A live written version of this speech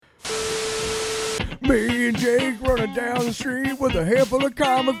Me and Jake running down the street with a handful of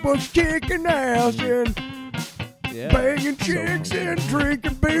comic books, kicking ass and banging chicks and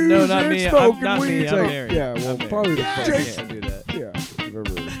drinking booze No, not and me. smoking Not weed. me. I'm married. Yeah, well, I'm married. probably the I first. can't do that. Yeah,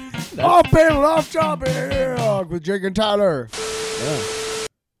 whatever. Off panel, off topic with Jake and Tyler. Yeah.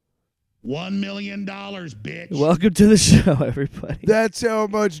 $1 million, bitch. Welcome to the show, everybody. That's how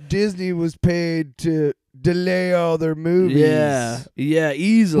much Disney was paid to delay all their movies. Yeah,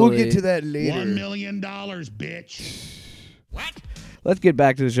 easily. We'll get to that later. $1 million, bitch. What? Let's get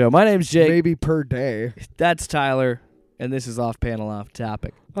back to the show. My name's Jake. Maybe per day. That's Tyler, and this is Off Panel, Off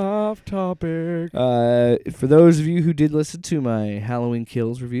Topic. Off topic. For those of you who did listen to my Halloween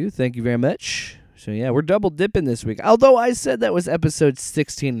Kills review, thank you very much. So, yeah, we're double dipping this week. Although I said that was episode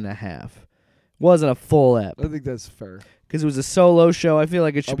 16 and a half. Wasn't a full ep. I think that's fair. Because it was a solo show. I feel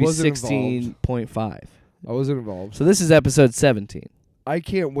like it should be wasn't 16.5. I wasn't involved. So this is episode 17. I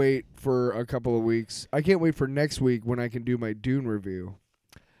can't wait for a couple of weeks. I can't wait for next week when I can do my Dune review.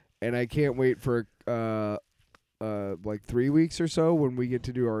 And I can't wait for like 3 weeks or so when we get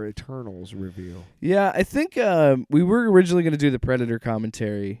to do our Eternals review. Yeah, I think we were originally going to do the Predator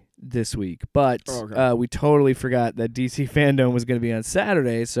commentary this week, but we totally forgot that DC Fandom was going to be on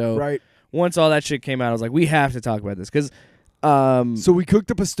Saturday. So right. Once all that shit came out, I was like, we have to talk about this because. So we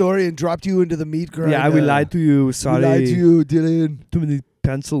cooked up a story and dropped you into the meat grinder. Yeah, we lied to you. Sorry. We lied to you, Dylan. Too many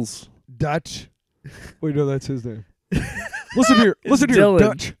pencils. Dutch. Wait, no, that's his name. Listen here. Listen It's here, Dylan.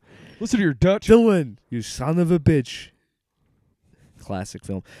 Dutch. Listen here, Dutch. Dylan, you son of a bitch. Classic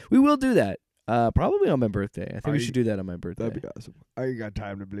film. We will do that. Probably on my birthday. I think we should do that on my birthday. That'd be awesome. I ain't got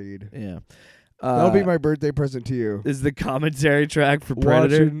time to bleed. Yeah. That'll be my birthday present to you. Is the commentary track for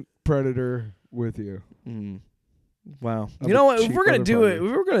Predator? Watching Predator with you. Mm. Wow. I'm You know a what? If cheap we're gonna do it,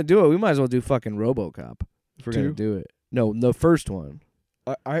 motherfucker. we might as well do fucking RoboCop. If we're gonna Two? do it. No, the first one.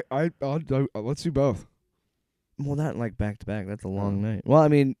 Let's do both. Well, not like back to back. That's a long night. Well, I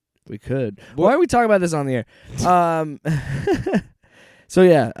mean, we could. What? Why are we talking about this on the air? So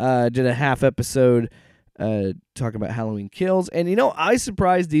yeah, did a half episode talking about Halloween Kills, and you know, I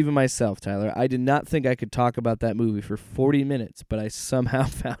surprised even myself, Tyler. I did not think I could talk about that movie for 40 minutes, but I somehow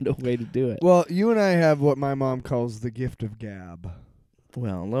found a way to do it. Well, you and I have what my mom calls the gift of gab.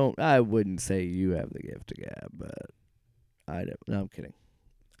 Well, no, I wouldn't say you have the gift of gab, but I don't. No, I'm kidding.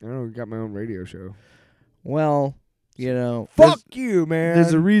 I don't know, I got my own radio show. Well, you know, Fuck you, man.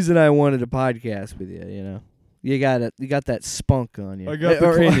 there's a reason I wanted a podcast with you. You know, you got that spunk on you. I got the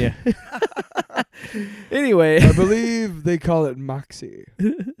or in you. Anyway, I believe they call it moxie.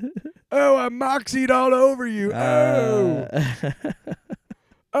 Oh, I moxied all over you. Oh,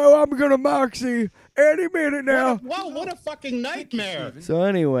 I'm gonna moxie any minute now. Wow, what a fucking nightmare. So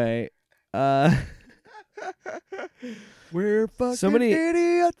anyway, We're fucking Somebody-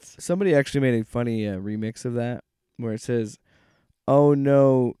 idiots. somebody actually made a funny remix of that where it says, "Oh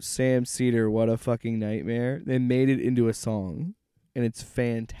no, Sam Cedar, what a fucking nightmare." They made it into a song, and it's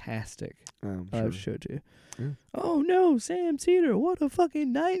fantastic. I've showed you. Yeah. Oh no, Sam Cedar, what a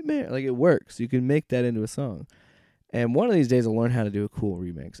fucking nightmare. Like, it works. You can make that into a song. And one of these days I'll learn how to do a cool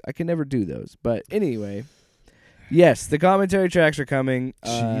remix. I can never do those. But anyway, yes, the commentary tracks are coming.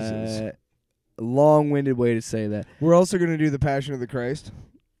 Jesus. Long-winded way to say that. We're also gonna do the Passion of the Christ.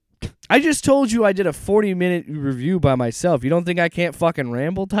 I just told you I did a 40-minute review by myself. You don't think I can't fucking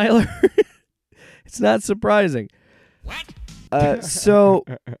ramble, Tyler? It's not surprising. What? So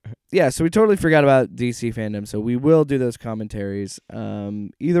we totally forgot about DC Fandom, so we will do those commentaries. Either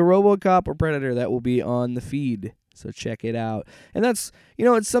RoboCop or Predator, that will be on the feed, so check it out. And that's, you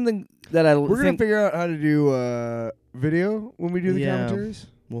know, it's something that We're gonna figure out how to do video when we do the Yeah. commentaries.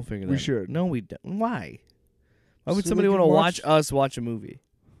 We'll figure that We out. should. No, we don't. Why? Why would So somebody they want to can watch us watch a movie?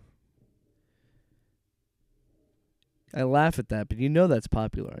 I laugh at that, but you know that's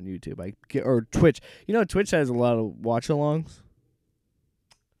popular on YouTube. Or Twitch. You know Twitch has a lot of watch-alongs?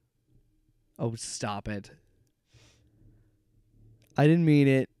 Oh, stop it. I didn't mean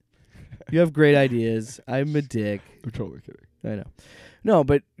it. You have great ideas. I'm a dick. I'm totally kidding. I know. No,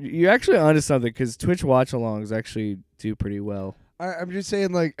 but you're actually onto something, because Twitch watch-alongs actually do pretty well. I'm just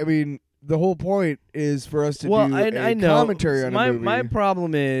saying, like, I mean, the whole point is for us to do I a know. commentary on a movie. My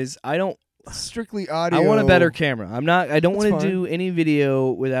problem is I don't. Strictly audio. I want a better camera. I don't That's want to fine. do any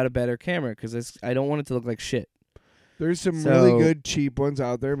video without a better camera, because I don't want it to look like shit. There's some So- really good cheap ones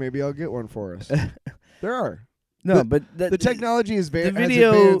out there. Maybe I'll get one for us. There are. No, but The technology is the has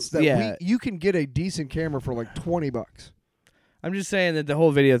video- advanced that yeah. you can get a decent camera for like $20. I'm just saying that the whole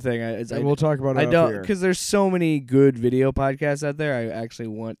video thing. And we'll talk about it I off don't, here. because there's so many good video podcasts out there. I actually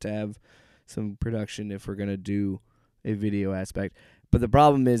want to have some production if we're gonna do a video aspect. But the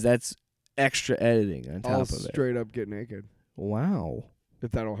problem is that's extra editing on top I'll of it. straight up get naked Wow.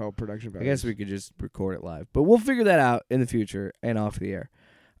 if that'll help production I values. guess we could just record it live, but we'll figure that out in the future and off the air.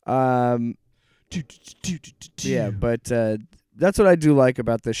 Yeah, but that's what I do like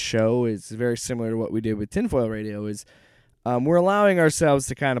about this show. It's very similar to what we did with Tinfoil Radio. Is we're allowing ourselves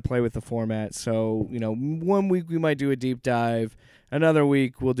to kind of play with the format. So 1 week we might do a deep dive, another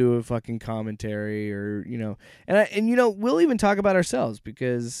week we'll do a fucking commentary, or and we'll even talk about ourselves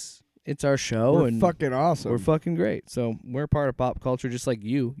because it's our show We're and fucking awesome. we're fucking great. So we're part of pop culture, just like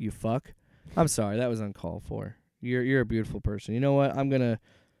you fuck. I'm sorry, that was uncalled for. You're a beautiful person. You know what?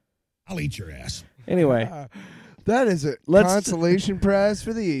 I'll eat your ass. Anyway. That is a consolation prize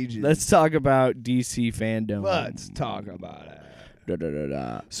for the ages. Let's talk about DC fandom. Let's talk about it. Da, da, da,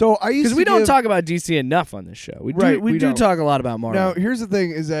 da. So I used Because to we don't give- talk about DC enough on this show. We Right, do we don't. talk a lot about Marvel. Now, here's the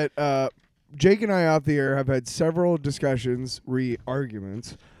thing: is that Jake and I off the air have had several discussions,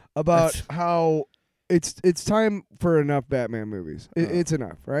 arguments about how it's time for enough Batman movies. It's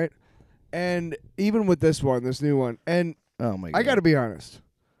enough, right? And even with this new one, and oh my god, I got to be honest,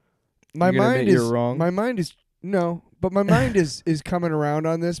 my You're gonna mind admit is you're wrong? my mind is no, but my mind is coming around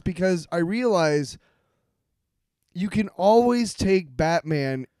on this because I realize you can always take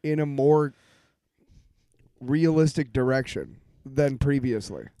Batman in a more realistic direction than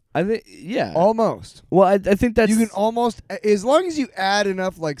previously. I think yeah. Almost. Well, I think that's You can almost, as long as you add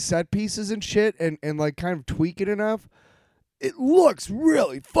enough like set pieces and shit and like kind of tweak it enough, it looks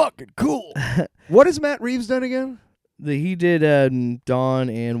really fucking cool. What has Matt Reeves done again? he did Dawn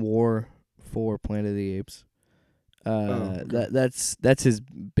and War for Planet of the Apes. Okay. That's his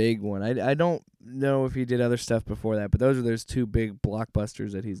big one. I don't know if he did other stuff before that, but those two big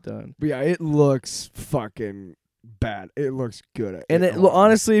blockbusters that he's done. But yeah, it looks fucking bad. It looks good. And it,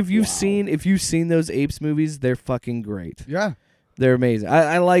 honestly, if you've wow. seen those Apes movies, they're fucking great. Yeah. They're amazing.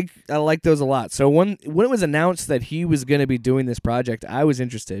 I like those a lot. So when it was announced that he was going to be doing this project, I was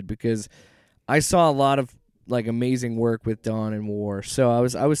interested because I saw a lot of like amazing work with Dawn and War. So I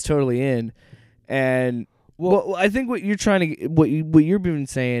was totally in. And well, I think what you're trying to what you've been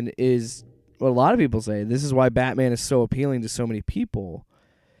saying is what a lot of people say. This is why Batman is so appealing to so many people.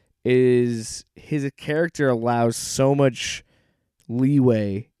 Is his character allows so much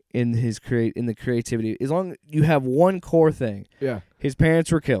leeway in the creativity. As long as you have one core thing. Yeah. His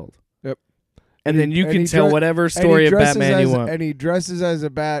parents were killed. Yep. And then you And can he tell dre- whatever And story he of dresses Batman you as- want. And he dresses as a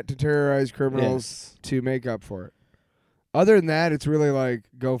bat to terrorize criminals to make up for it. Other than that, it's really like,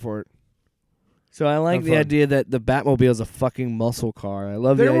 go for it. So I like Have the fun. idea that the Batmobile is a fucking muscle car. I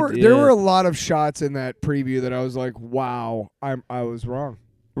love There the were idea. there were a lot of shots in that preview that I was like, wow, I was wrong.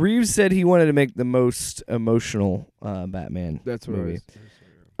 Reeves said he wanted to make the most emotional Batman That's what movie. it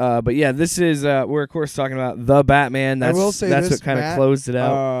was. But yeah, this is we're of course talking about the Batman. That's I will say that's this, what kind of Matt, closed it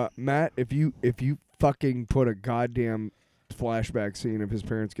out. Matt, if you fucking put a goddamn flashback scene of his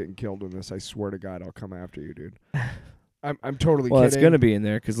parents getting killed in this, I swear to God, I'll come after you, dude. I'm totally Well, kidding. it's gonna be in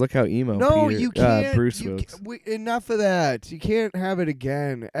there because look how emo. No, Peter, you can't. Bruce you looks. enough of that. You can't have it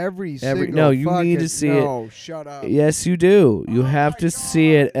again. Every single no, you need to fucking- see it. No, shut up. Yes, you do. You Oh have my to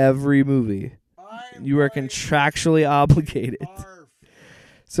see it every movie. You are contractually obligated.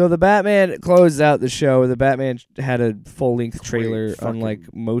 So the Batman closed out the show. The Batman had a full-length trailer, fucking-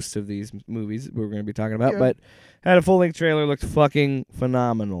 unlike most of these movies we're going to be talking about, Yeah. but had a full-length trailer, looked fucking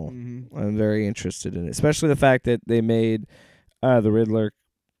phenomenal. Mhm. I'm very interested in it, especially the fact that they made the Riddler,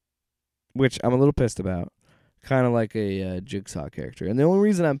 which I'm a little pissed about, kind of like a Jigsaw character. And the only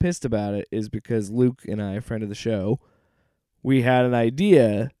reason I'm pissed about it is because Luke and I, a friend of the show, we had an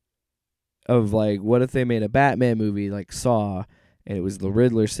idea of like, what if they made a Batman movie like Saw, and it was the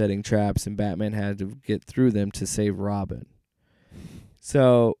Riddler setting traps, and Batman had to get through them to save Robin.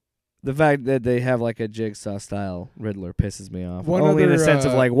 So the fact that they have like a Jigsaw style Riddler pisses me off. One Only in the other, sense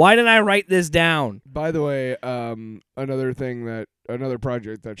of like, why didn't I write this down? By the way, another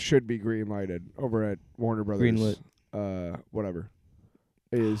project that should be green lighted over at Warner Brothers. Greenlit. Whatever.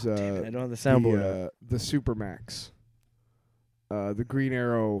 Is Damn it, I don't have the soundboard. the Supermax. The Green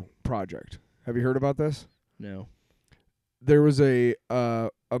Arrow project. Have you heard about this? No. There was a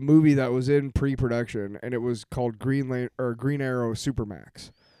movie that was in pre-production, and it was called Green Arrow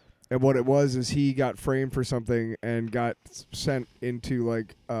Supermax. And what it was is he got framed for something and got sent into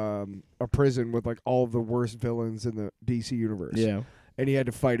like a prison with like all of the worst villains in the DC universe. Yeah. And he had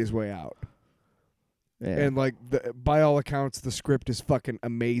to fight his way out. Yeah. And like by all accounts, the script is fucking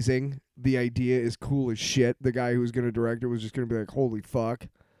amazing. The idea is cool as shit. The guy who was gonna direct it was just gonna be like, holy fuck,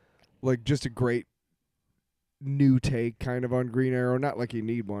 like just a great new take kind of on Green Arrow. Not like you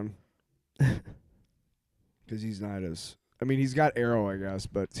need one, because he's not as I mean, he's got Arrow, I guess,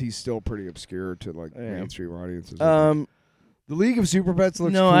 but he's still pretty obscure to like Yeah. mainstream audiences. The The League of Super Pets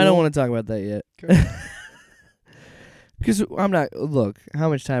looks no, cool. I don't want to talk about that yet. Okay. Because I'm not. Look, how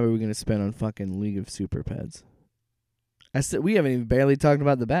much time are we gonna spend on fucking League of Super Pets? We haven't even barely talked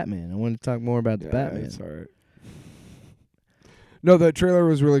about the Batman. I want to talk more about the Batman. It's all right. No, the trailer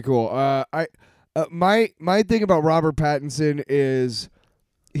was really cool. My thing about Robert Pattinson is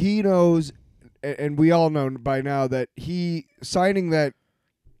he knows, and we all know by now that he signing that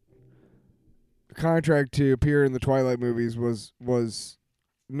contract to appear in the Twilight movies was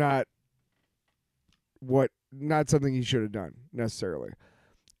not something he should have done necessarily.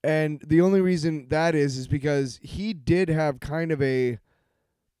 And the only reason that is because he did have kind of a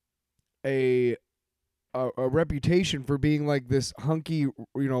reputation for being like this hunky,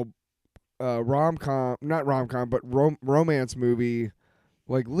 romance movie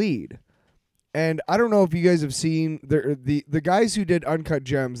like lead. And I don't know if you guys have seen the guys who did Uncut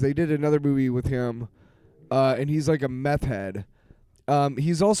Gems. They did another movie with him, and he's like a meth head.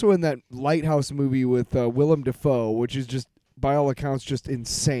 He's also in that Lighthouse movie with Willem Dafoe, which is just, by all accounts, just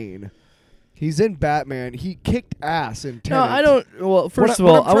insane. He's in Batman. He kicked ass in Tenet. No, I don't. Well, first of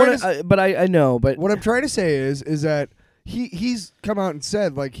what all, I'm I trying want to. I know, but what I'm trying to say is that he's come out and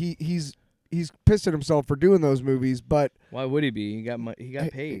said like he's pissed at himself for doing those movies. But why would he be? He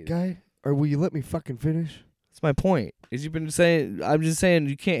got paid. Guy, or will you let me fucking finish? That's my point. Is you've been saying. I'm just saying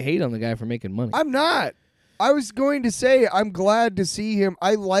you can't hate on the guy for making money. I'm not. I was going to say I'm glad to see him.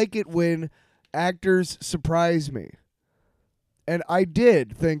 I like it when actors surprise me. And I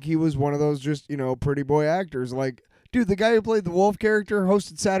did think he was one of those just, pretty boy actors. Like, dude, the guy who played the Wolf character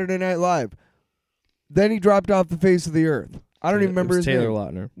hosted Saturday Night Live. Then he dropped off the face of the earth. I don't even remember his Taylor name.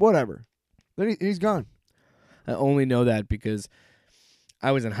 Lautner. Whatever. Then he's gone. I only know that because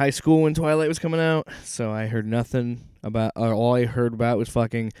I was in high school when Twilight was coming out, so I heard nothing about, or all I heard about was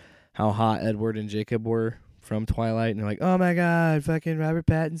fucking how hot Edward and Jacob were from Twilight, and they're like, oh my god, fucking Robert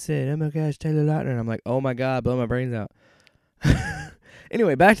Pattinson, oh my gosh, Taylor Lautner, and I'm like, oh my god, blow my brains out.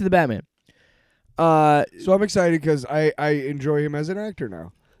 Anyway, back to the Batman. So I'm excited because I enjoy him as an actor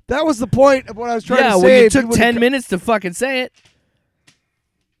now. That was the point of what I was trying to Yeah, say. well, you If he took would've 10 minutes to fucking say it.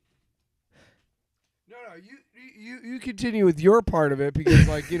 No, you continue with your part of it because,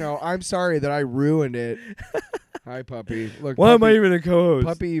 I'm sorry that I ruined it. Hi, Puppy. Look, Why am I Puppy- even a co-host?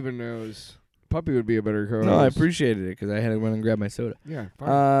 Puppy even knows. Puppy would be a better co-host. No, I appreciated it because I had to run and grab my soda. Yeah,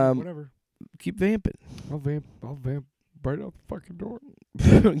 fine. Whatever. Keep vamping. I'll vamp right out the fucking door.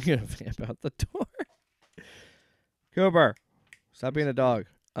 I'm gonna vamp out the door. Cooper, stop being a dog.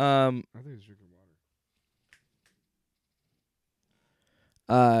 I think he's drinking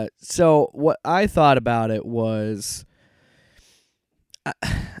water. So what I thought about it was,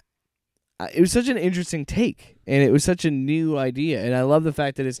 it was such an interesting take, and it was such a new idea, and I love the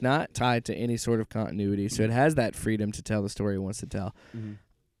fact that it's not tied to any sort of continuity, so it has that freedom to tell the story it wants to tell. Mm-hmm.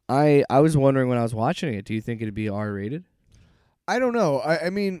 I was wondering when I was watching it, do you think it'd be R-rated? I don't know. I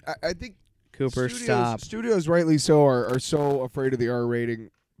mean, I think Cooper, stop. Studios, rightly so, are so afraid of the R rating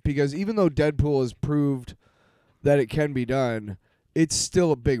because even though Deadpool has proved that it can be done, it's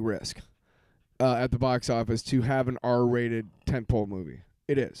still a big risk at the box office to have an R-rated tentpole movie.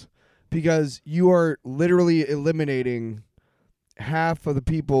 It is. Because you are literally eliminating half of the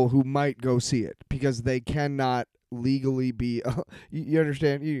people who might go see it because they cannot legally be... you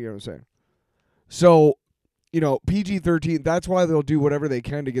understand? You know what I'm saying? So, PG-13, that's why they'll do whatever they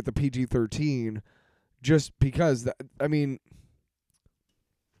can to get the PG-13 just because, I don't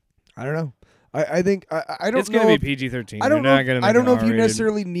know. I think I don't It's know. going to be PG-13. I don't You're know. not gonna make I don't an know if you R-rated.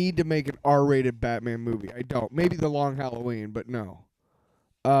 necessarily need to make an R-rated Batman movie. I don't. Maybe The Long Halloween, but no.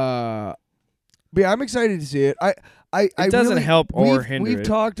 But yeah, I'm excited to see it. It doesn't really, help or hinder We've it.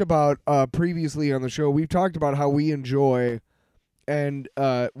 talked about previously on the show. We've talked about how we enjoy, and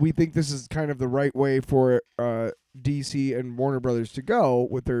we think this is kind of the right way for DC and Warner Brothers to go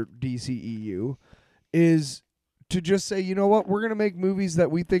with their DCEU, is to just say, you know what, we're gonna make movies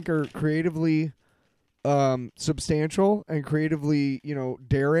that we think are creatively substantial and creatively,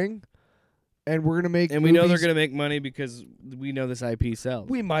 daring, and we're gonna make. And we know they're movies- going to make money because we know this IP sells.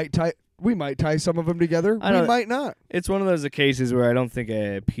 We might tie some of them together. I We don't- might not. It's one of those cases where I don't think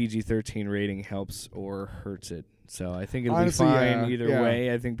a PG-13 rating helps or hurts it. So I think it'll Honestly, be fine either yeah.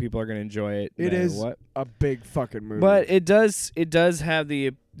 way. I think people are going to enjoy it. It no matter is what. a big fucking movie. But it does have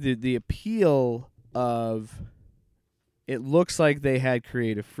the appeal of it looks like they had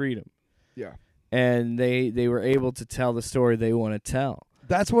creative freedom. Yeah. And they were able to tell the story they want to tell.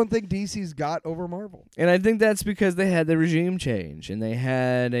 That's one thing DC's got over Marvel. And I think that's because they had the regime change and they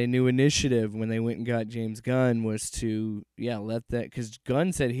had a new initiative when they went and got James Gunn was to, let that, because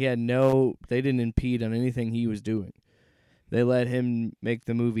Gunn said they didn't impede on anything he was doing. They let him make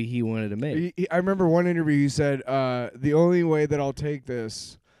the movie he wanted to make. I remember one interview he said, the only way that I'll take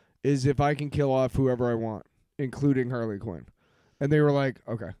this is if I can kill off whoever I want, including Harley Quinn. And they were like,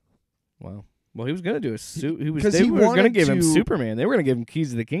 okay. Wow. Well, he was going to do a suit. They he were going to wanted give him to- Superman. They were going to give him Keys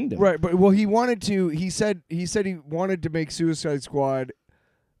to the Kingdom. Right, but he wanted to. He said he wanted to make Suicide Squad,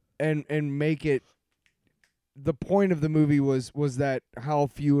 and make it. The point of the movie was that how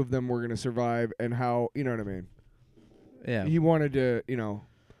few of them were going to survive, and how you know what I mean. Yeah. He wanted to,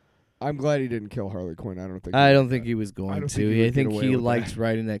 I'm glad he didn't kill Harley Quinn. I don't think. I don't think he was I going don't to. think he would I get think away he with likes that.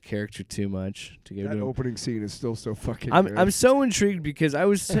 writing that character too much to give That to him. opening scene is still so fucking. I'm good. so intrigued because I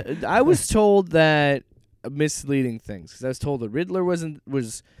was told that misleading things because I was told that Riddler was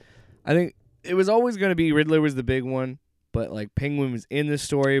I think it was always going to be Riddler was the big one, but like Penguin was in the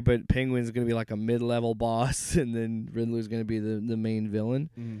story, but Penguin's going to be like a mid-level boss, and then Riddler's going to be the main villain.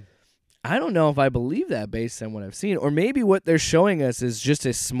 Mhm. I don't know if I believe that based on what I've seen, or maybe what they're showing us is just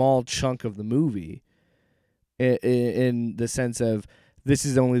a small chunk of the movie, in the sense of this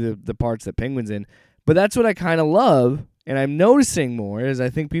is only the parts that Penguin's in. But that's what I kind of love, and I'm noticing more is I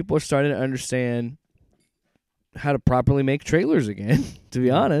think people are starting to understand how to properly make trailers again. To be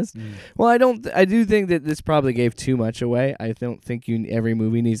honest, well, I do think that this probably gave too much away. I don't think every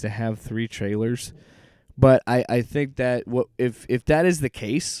movie needs to have 3 trailers, but I think that if that is the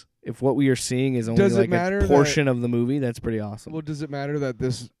case. If what we are seeing is only Does it like matter a portion of the movie, that's pretty awesome. Well, does it matter that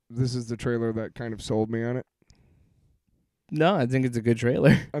this is the trailer that kind of sold me on it? No, I think it's a good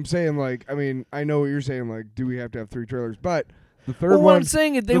trailer. I'm saying I know what you're saying. Like, do we have to have 3 trailers? But the third Well, what one, I'm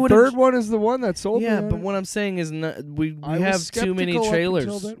saying is they the would. third one is the one that sold me. Yeah, on but it. what I'm saying is we I was have too many skeptical up until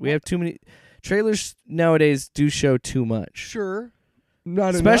trailers. then. We have too many trailers nowadays. Do show too much, Sure,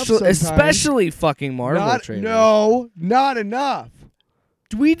 not enough. especially fucking Marvel trailers. No, not enough.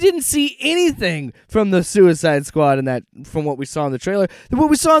 We didn't see anything from the Suicide Squad in that. From what we saw in the trailer, what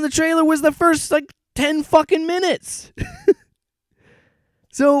we saw in the trailer was the first 10 fucking minutes.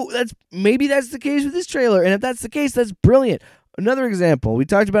 So maybe that's the case with this trailer, and if that's the case, that's brilliant. Another example we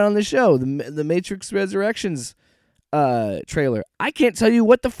talked about on the show, the Matrix Resurrections trailer. I can't tell you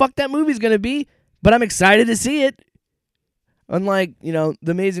what the fuck that movie's gonna be, but I'm excited to see it. Unlike the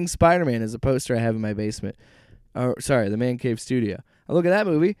Amazing Spider-Man is a poster I have in my basement. The Man Cave Studio. I look at that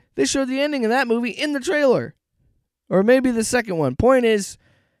movie. They showed the ending of that movie in the trailer, or maybe the second one. Point is,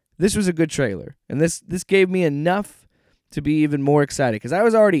 this was a good trailer, and this gave me enough to be even more excited because I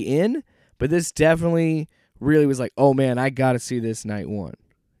was already in, but this definitely really was like, oh man, I gotta see this night one.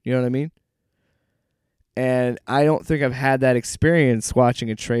 You know what I mean? And I don't think I've had that experience watching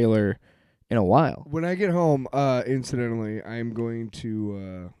a trailer in a while. When I get home, incidentally, I'm going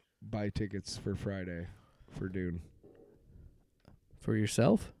to buy tickets for Friday for Dune. For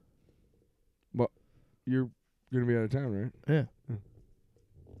yourself? You're gonna be out of town, right? Yeah.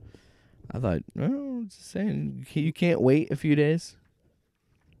 I thought, just saying, you can't wait a few days.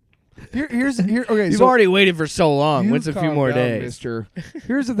 Okay. You've so already waited for so long. you What's a few calm more down, days? Mister?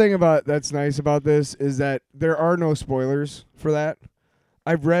 Here's the thing that's nice about this is that there are no spoilers for that.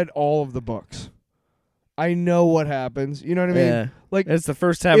 I've read all of the books. I know what happens. You know what I mean? Yeah. Like That's the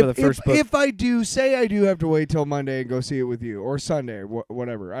first half of the first book. If I do have to wait till Monday and go see it with you, or Sunday, or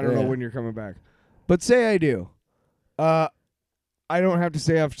whatever. I don't know Yeah. when you're coming back, but say I do. I don't have to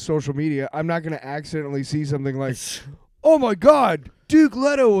stay off social media. I'm not going to accidentally see something like, oh my God, Duke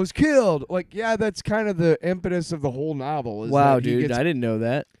Leto was killed. Like, yeah, that's kind of the impetus of the whole novel. Is Wow, that he dude, gets- I didn't know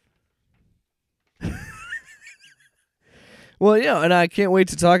that. Well, yeah, and I can't wait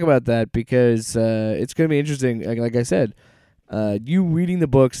to talk about that because it's going to be interesting. Like I said, you reading the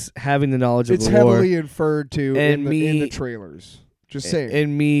books, having the knowledge of it's the lore, heavily inferred to And in the me- trailers. Just saying.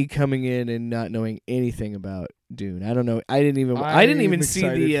 and me coming in and not knowing anything about Dune. I don't know. I didn't even I'm see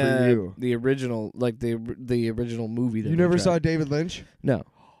excited for you. the original, like the original movie. That You they never dropped. saw David Lynch? No,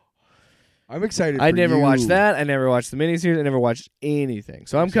 I'm excited. I for never you. watched that. I never watched the miniseries. I never watched anything.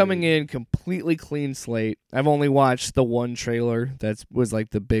 So I'm coming Excited. in completely clean slate. I've only watched the one trailer that was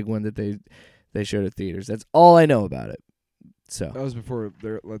like the big one that they showed at theaters. That's all I know about it. So, That was before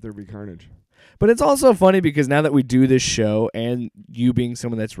Let There Be Carnage. but it's also funny because now that we do this show, and you being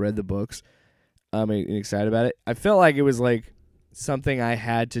someone that's read the books, I'm excited about it. I felt like it was like something I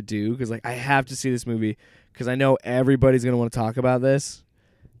had to do because like I have to see this movie because I know everybody's gonna want to talk about this.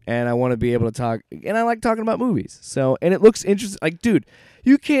 and I want to be able to talk, and I like talking about movies. So, and it looks interesting. Like, dude,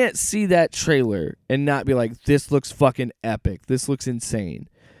 you can't see that trailer and not be like, this looks fucking epic. This looks insane.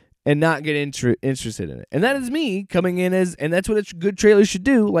 And not get interested in it. And that is me coming in as, and that's what a good trailer should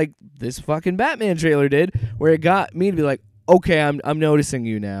do, like this fucking Batman trailer did, where it got me to be like, okay, I'm noticing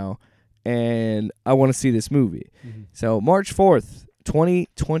you now, and I want to see this movie. Mm-hmm. So March 4th,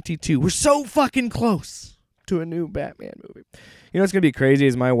 2022. We're so fucking close to a new Batman movie. You know what's going to be crazy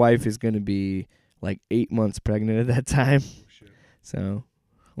is my wife is going to be like 8 months pregnant at that time. Oh, shit. So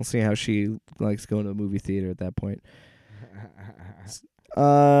we'll see how she likes going to a movie theater at that point.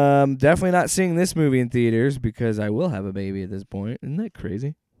 Definitely not seeing this movie in theaters because I will have a baby at this point. Isn't that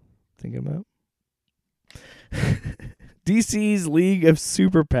crazy? Thinking about DC's League of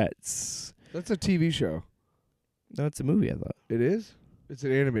Super Pets. That's a TV show. No, it's a movie, I thought. It is? It's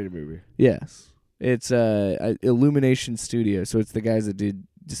an animated movie. Yes. It's Illumination Studio, so it's the guys that did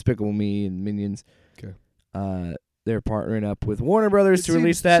Despicable Me and Minions. Okay. They're partnering up with Warner Brothers to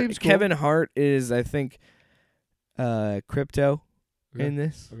release that. Seems cool. Kevin Hart is, I think, Crypto in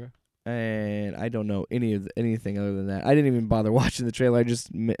this. Okay. And I don't know anything other than that. I didn't even bother watching the trailer.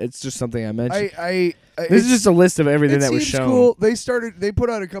 It's just something I mentioned. This is just a list of everything that was shown. Cool. They put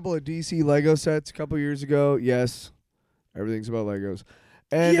out a couple of DC Lego sets a couple years ago. Yes, everything's about Legos.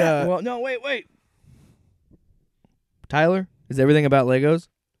 And well, no, wait. Tyler, is everything about Legos?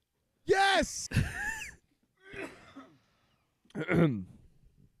 yes.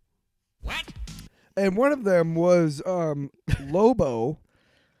 What? And one of them was Lobo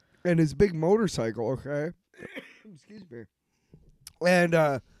and his big motorcycle, okay? Excuse me.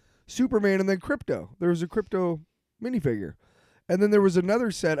 And Superman and then Crypto. There was a Crypto minifigure. And then there was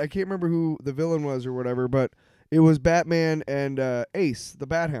another set. I can't remember who the villain was or whatever, but it was Batman and Ace, the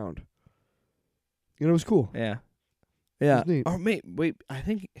Bat Hound. And it was cool. Yeah. It was neat. Oh,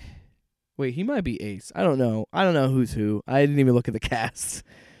 wait, he might be Ace. I don't know. I don't know who's who. I didn't even look at the cast.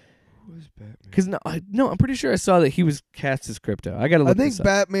 Who was Batman? Because I'm pretty sure I saw that he was cast as Crypto. I gotta look. I think this up.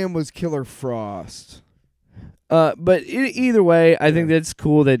 Batman was Killer Frost. But either way, I think that's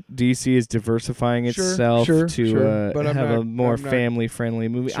cool that DC is diversifying itself sure. to But have a more I'm not- family-friendly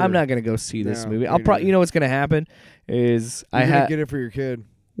movie. Sure. I'm not gonna go see this No, movie. me I'll probably, neither. you know what's gonna happen is You're I gonna have. get it for your kid.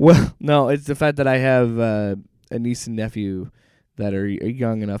 Well, no, it's the fact that I have a niece and nephew that are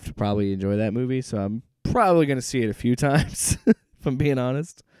young enough to probably enjoy that movie, so I'm probably gonna see it a few times. If I'm being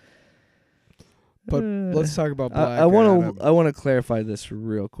honest. But let's talk about Black I want Adam. to clarify this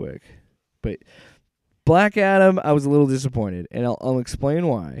real quick, but Black Adam, I was a little disappointed, and I'll explain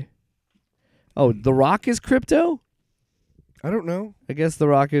why. Oh, The Rock is Crypto? I don't know. I guess The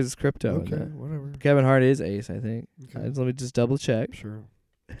Rock is Crypto. in Okay, that. whatever. Kevin Hart is Ace, I think. Okay. Let me just double check. Sure.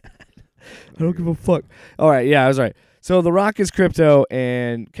 I don't give a fuck. All right, yeah, I was right. So The Rock is Crypto,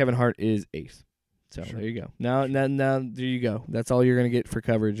 and Kevin Hart is Ace. So Sure. there you go. Now, there you go. That's all you're gonna get for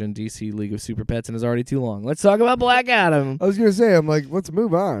coverage in DC League of Super Pets, and it's already too long. Let's talk about Black Adam. I was gonna say, I'm like, let's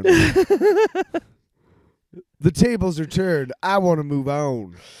move on. The tables are turned. I want to move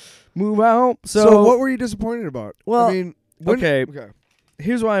on. Move out. So what were you disappointed about? Well, I mean, okay. Okay.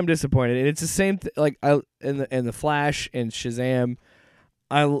 Here's why I'm disappointed, and it's the same. Like in the Flash and Shazam,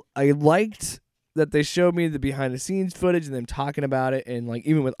 I liked that they showed me the behind the scenes footage and them talking about it, and like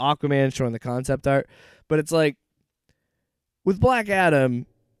even with Aquaman showing the concept art. But it's like with Black Adam,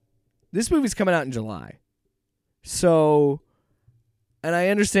 this movie's coming out in July, so, and I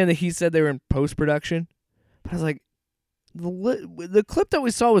understand that he said they were in post production, but I was like, the clip that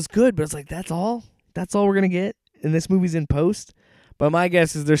we saw was good, but it's like that's all we're gonna get, and this movie's in post. But my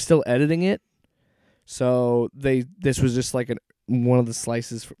guess is they're still editing it, so this was just like one of the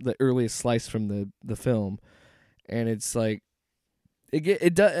slices, the earliest slice from the film, and it's like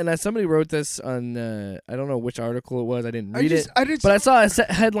it does. And somebody wrote this on I don't know which article it was. I didn't read it, but I saw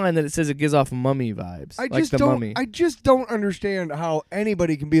a headline that it says it gives off mummy vibes, Mummy. I just don't understand how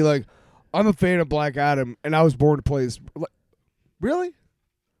anybody can be like, I'm a fan of Black Adam, and I was born to play this. Really?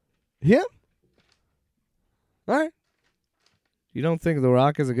 Him? All right. You don't think The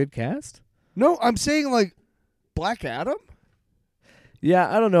Rock is a good cast? No, I'm saying like Black Adam.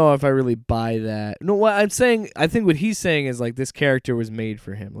 Yeah, I don't know if I really buy that. No, what I'm saying, I think what he's saying is like this character was made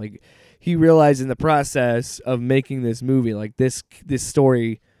for him. Like he realized in the process of making this movie, like this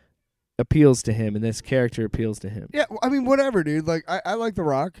story appeals to him and this character appeals to him. Yeah, I mean, whatever, dude. Like, I like The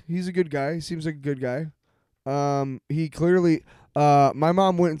Rock. He's a good guy. He seems like a good guy. He clearly. My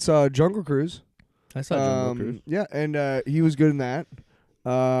mom went and saw Jungle Cruise. I saw Jungle Cruise. Yeah, and he was good in that.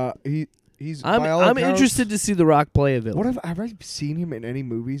 He's. I'm by all accounts, interested to see The Rock play a villain. Have I seen him in any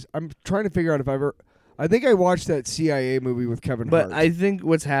movies? I'm trying to figure out if I I think I watched that CIA movie with Kevin But Hart. I think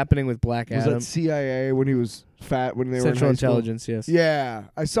what's happening with Black was Adam, that CIA when he was fat when they were in Central high school? Intelligence, yes. Yeah,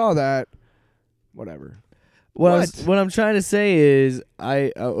 I saw that. Whatever. What I'm trying to say is,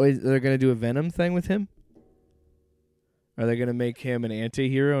 they're gonna do a Venom thing with him. Are they gonna make him an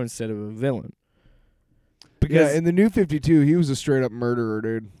anti-hero instead of a villain? Because Yeah, in the New 52, he was a straight up murderer,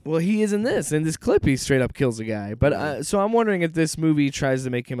 dude. well, he is in this. In this clip, he straight up kills a guy. But so I'm wondering if this movie tries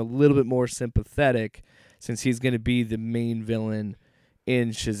to make him a little bit more sympathetic, since he's going to be the main villain in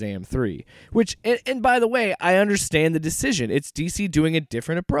Shazam 3. Which, and by the way, I understand the decision. It's DC doing a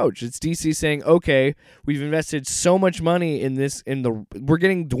different approach. It's DC saying, okay, we've invested so much money in this. We're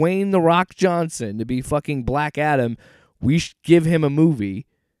getting Dwayne The Rock Johnson to be fucking Black Adam. We should give him a movie.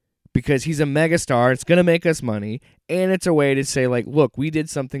 Because he's a megastar, it's going to make us money, and it's a way to say, like, look, we did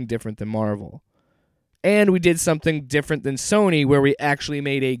something different than Marvel. And we did something different than Sony, where we actually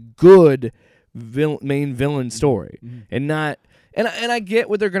made a good main villain story. And not... And I get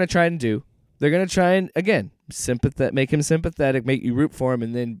what they're going to try and do. They're going to try and, again, make him sympathetic, make you root for him,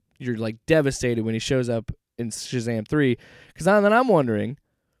 and then you're, like, devastated when he shows up in Shazam 3. Because then I'm wondering,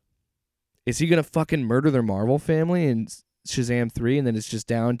 is he going to fucking murder their Marvel family and... Shazam 3 and then it's just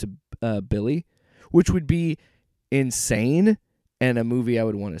down to Billy, which would be insane and a movie I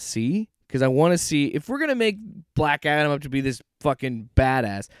would want to see, because I want to see, if we're going to make Black Adam up to be this fucking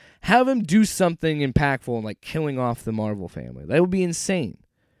badass, have him do something impactful and like killing off the Marvel family. That would be insane.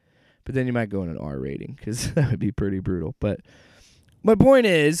 But then you might go in an R rating, because that would be pretty brutal. But my point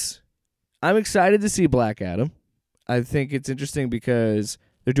is, I'm excited to see Black Adam. I think it's interesting because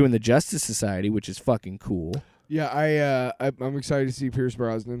they're doing the Justice Society, which is fucking cool. Yeah, I'm excited to see Pierce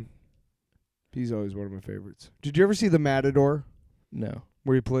Brosnan. He's always one of my favorites. Did you ever see The Matador, No.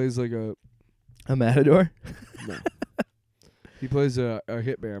 where he plays like a... A matador? No. He plays a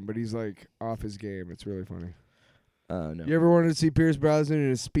hitman, but he's like off his game. It's really funny. No. You ever wanted to see Pierce Brosnan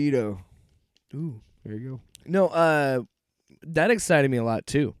in a Speedo? Ooh. There you go. No, that excited me a lot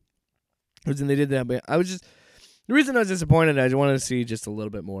too. Because when they did that, but the reason I was disappointed, I just wanted to see just a little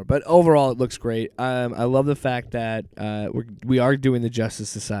bit more. But overall, it looks great. I love the fact that we are doing the Justice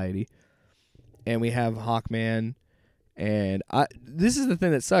Society, and we have Hawkman. And this is the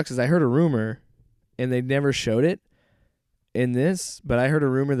thing that sucks, is I heard a rumor, and they never showed it in this, but I heard a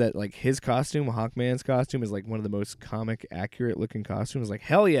rumor that like his costume, Hawkman's costume, is like one of the most comic accurate looking costumes. Like,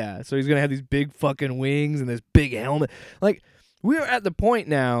 hell yeah. So he's going to have these big fucking wings and this big helmet. Like, we are at the point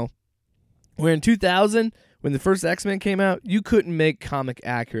now where in 2000... when the first X-Men came out, you couldn't make comic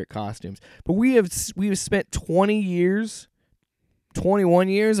accurate costumes. But we have spent 21 years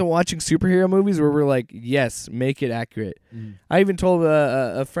of watching superhero movies where we're like, yes, make it accurate. I even told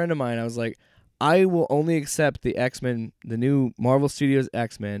a friend of mine, I was like, I will only accept the X-Men, the new Marvel Studios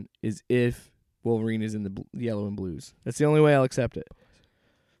X-Men, is if Wolverine is in the yellow and blues. That's the only way I'll accept it.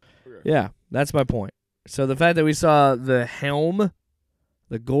 Okay. Yeah, that's my point. So the fact that we saw the helm,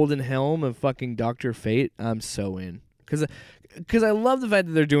 the golden helm of fucking Dr. Fate, I'm so in. Because I love the fact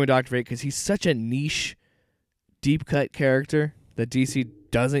that they're doing Dr. Fate, because he's such a niche, deep-cut character that DC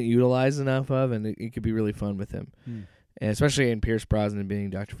doesn't utilize enough of, and it could be really fun with him. And especially in Pierce Brosnan being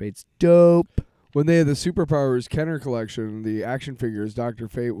Dr. Fate's dope. When they had the Superpowers Kenner collection, the action figures, Dr.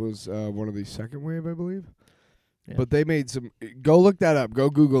 Fate was one of the second wave, I believe. Yeah. But they made some... Go look that up. Go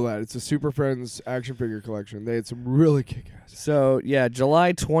Google that. It's a Super Friends action figure collection. They had some really kick-ass. So, yeah,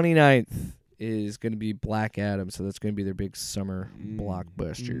 July 29th is going to be Black Adam, so that's going to be their big summer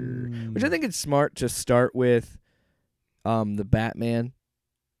blockbuster. Which I think it's smart to start with the Batman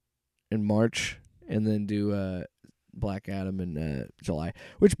in March and then do Black Adam in July.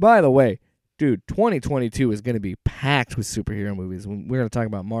 Which, by the way, dude, 2022 is going to be packed with superhero movies. We're going to talk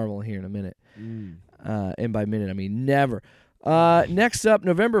about Marvel here in a minute. And by minute, I mean never. Next up,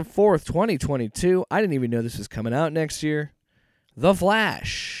 November 4th, 2022. I didn't even know this was coming out next year. The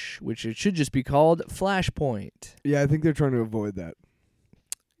Flash, which it should just be called Flashpoint. Yeah, I think they're trying to avoid that.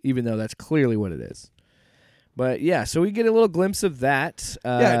 Even though that's clearly what it is. But yeah, so we get a little glimpse of that.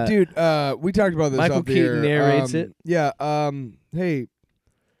 Yeah, dude, we talked about this Michael off the air. Keaton narrates it. Yeah, hey,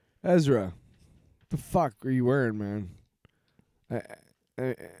 Ezra, what the fuck are you wearing, man?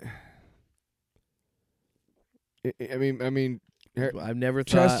 I mean, I've never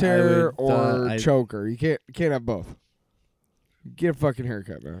chest thought hair or choker. You can't have both. Get a fucking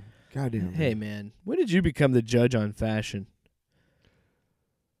haircut, man. Goddamn. Hey, man, when did you become the judge on fashion?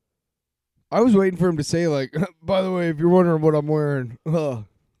 I was waiting for him to say, like, by the way, if you're wondering what I'm wearing,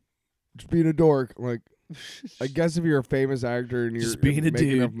 just being a dork. Like, I guess if you're a famous actor and you're Just being a making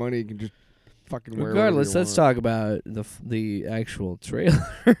dude. enough money, you can just fucking wear Regardless, whatever you let's want. talk about the actual trailer.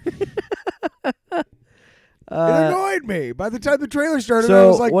 It annoyed me. By the time the trailer started, I So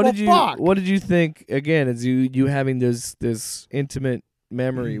was like, what well, did you fuck. what did you think again? As you having this intimate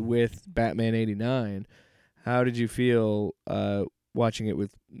memory with Batman '89, how did you feel watching it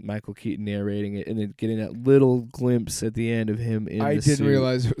with Michael Keaton narrating it and then getting that little glimpse at the end of him in I the didn't suit?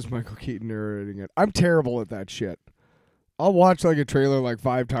 realize it was Michael Keaton narrating it. I'm terrible at that shit. I'll watch like a trailer like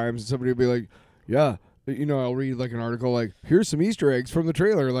 5 times and somebody will be like, yeah, I'll read like an article like, here's some Easter eggs from the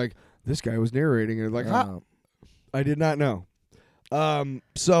trailer. Like, this guy was narrating it. Like, I did not know.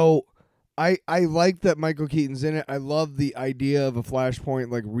 So I like that Michael Keaton's in it. I love the idea of a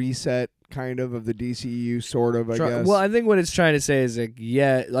Flashpoint like reset kind of the DCU sort of, I guess. Well, I think what it's trying to say is like,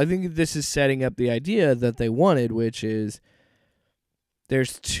 yeah, I think this is setting up the idea that they wanted, which is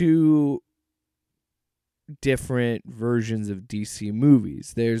there's 2 different versions of DC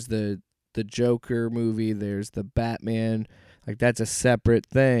movies. There's the Joker movie, there's the Batman, like that's a separate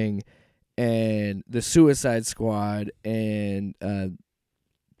thing, and the Suicide Squad and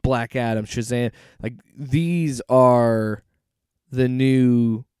Black Adam, Shazam, like these are the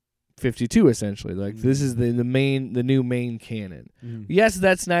new 52 essentially. Like this is the new main canon. Yes,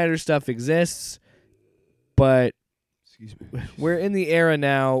 that Snyder stuff exists, but Excuse me. we're in the era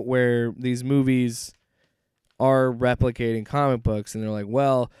now where these movies are replicating comic books, and they're like,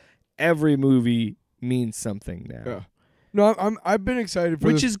 well, every movie means something now. Yeah. No, I've been excited for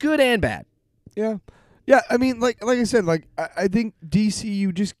Which is good and bad. Yeah. Yeah, I mean, like I said, like I think DC,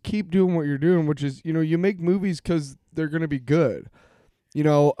 you just keep doing what you're doing, which is, you make movies because they're going to be good.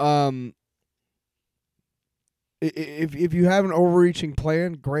 If you have an overreaching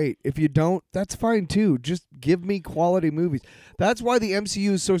plan, great. If you don't, that's fine too. Just give me quality movies. That's why the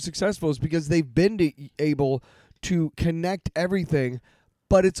MCU is so successful, is because they've been able to connect everything,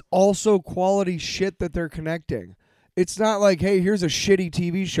 but it's also quality shit that they're connecting. It's not like, hey, here's a shitty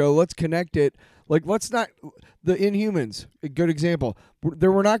TV show, let's connect it. Like, let's not. The Inhumans, a good example.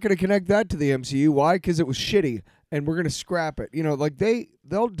 We're not going to connect that to the MCU. Why? Because it was shitty, and we're going to scrap it. Like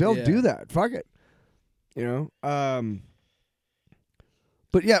they'll do that. Fuck it.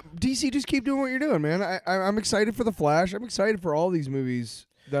 But yeah, DC, just keep doing what you're doing, man. I'm excited for The Flash. I'm excited for all these movies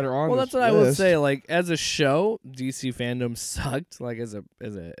that are on. Well, this that's what I will list. say. Like, as a show, DC fandom sucked. Like as a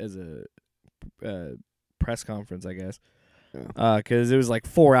press conference, I guess. Because it was like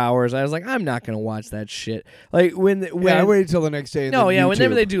 4 hours. I was like, I'm not gonna watch that shit. Like when I waited till the next day. And then YouTube.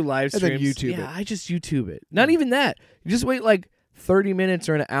 Whenever they do live And then streams, YouTube it. I just YouTube it. Not even that. You just wait like 30 minutes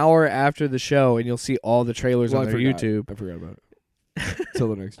or an hour after the show, and you'll see all the trailers on their YouTube. I forgot about it. Till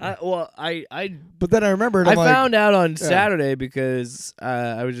the next day. But then I remembered. I found out on Saturday because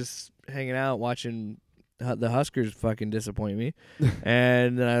I was just hanging out watching the Huskers fucking disappoint me,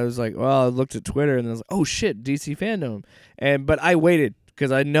 and then I was like, well, I looked at Twitter and I was like, oh shit, DC fandom, but I waited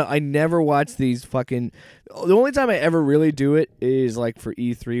because I never watch these fucking. The only time I ever really do it is like for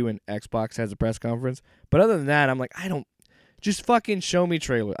E3 when Xbox has a press conference, but other than that, I'm like, I don't. Just fucking show me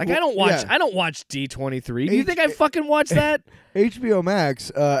trailer. Like, I don't watch D23. Do you think I fucking watch that? HBO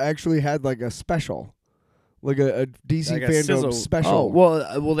Max actually had like a special, like a DC Like a fandom sizzle. special. Oh,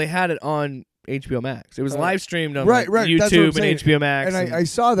 well, they had it on HBO Max. It was live streamed on right. like, That's what I'm YouTube saying. and HBO Max. And I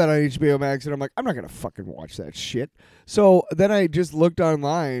saw that on HBO Max, and I'm like, I'm not gonna fucking watch that shit. So then I just looked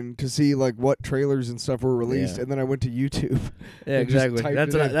online to see like what trailers and stuff were released, and then I went to YouTube. Yeah, exactly.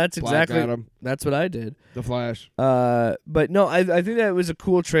 That's what I did. The Flash. But no, I think that was a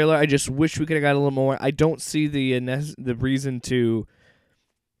cool trailer. I just wish we could have got a little more. I don't see the reason to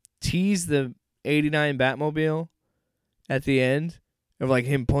tease the '89 Batmobile at the end of like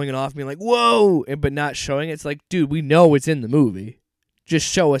him pulling it off, being like, "Whoa!" but not showing it. It's like, dude, we know it's in the movie. Just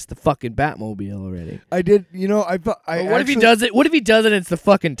show us the fucking Batmobile already. I did. I thought. What if he does it? What if he does it and it's the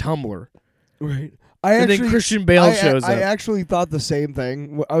fucking Tumbler? Right. Then Christian Bale shows up. I actually thought the same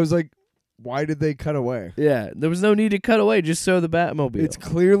thing. I was like, why did they cut away? Yeah, there was no need to cut away. Just show the Batmobile. It's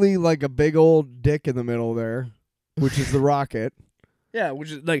clearly like a big old dick in the middle there, which is the rocket. Yeah,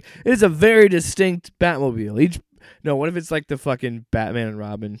 which is like, it is a very distinct Batmobile. What if it's like the fucking Batman and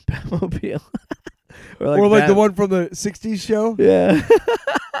Robin Batmobile? or like the one from the 60s show? Yeah.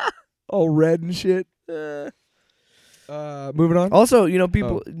 All red and shit. Moving on. Also,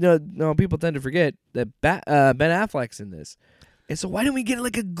 people people tend to forget that Ben Affleck's in this. And so why don't we get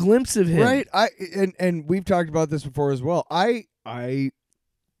like a glimpse of him? Right. And we've talked about this before as well. I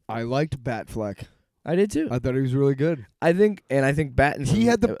liked Batfleck. I did too. I thought he was really good. I think Pattinson. He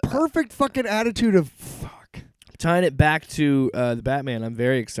had the perfect fucking attitude of fuck. Tying it back to the Batman, I'm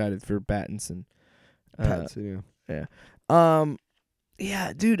very excited for Pattinson. Pattinson, yeah.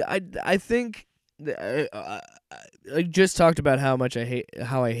 Yeah, dude. I think I just talked about how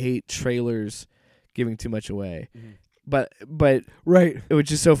I hate trailers giving too much away. Mhm. But Right.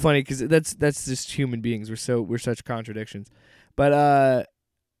 which is so funny because that's just human beings. We're such contradictions. But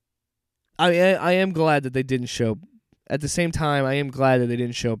I am glad that they didn't show. At the same time, I am glad that they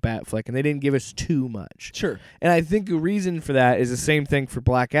didn't show Batfleck and they didn't give us too much. Sure. And I think the reason for that is the same thing for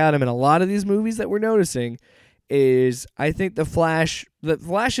Black Adam and a lot of these movies that we're noticing is I think the Flash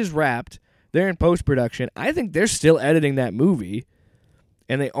is wrapped. They're in post-production. I think they're still editing that movie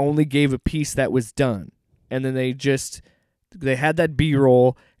and they only gave a piece that was done. And then they had that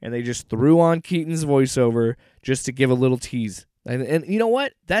B-roll and they just threw on Keaton's voiceover just to give a little tease. And you know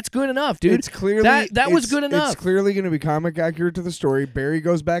what? That's good enough, dude. It's clearly that was good enough. It's clearly going to be comic accurate to the story. Barry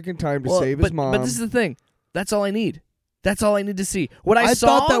goes back in time to save his mom. But this is the thing. That's all I need. That's all I need to see. What I saw.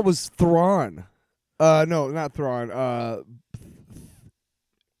 thought that was Thrawn. No, not Thrawn.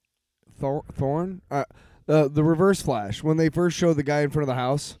 Thorn. The Reverse Flash. When they first showed the guy in front of the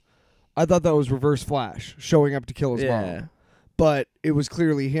house, I thought that was Reverse Flash showing up to kill his mom. But it was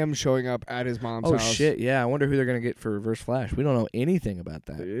clearly him showing up at his mom's house. Oh shit! Yeah, I wonder who they're gonna get for Reverse Flash. We don't know anything about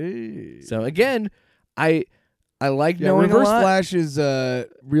that. Hey. So again, I like knowing Reverse a lot. Flash's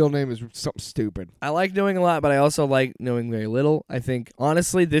real name is something stupid. I like knowing a lot, but I also like knowing very little. I think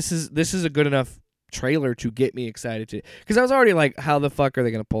honestly, this is a good enough trailer to get me excited to, because I was already like, how the fuck are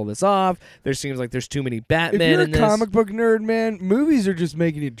they gonna pull this off? There seems like there's too many Batman. If you're in a this. comic book nerd, man, movies are just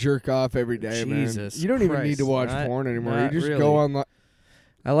making you jerk off every day, Jesus man. You don't even need to watch Christ. porn anymore. Not You just really. go on.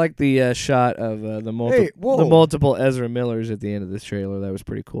 I like the shot of the whoa. multiple Ezra Millers at the end of this trailer. That was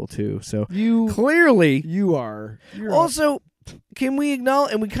pretty cool too. So You clearly, are. also, can we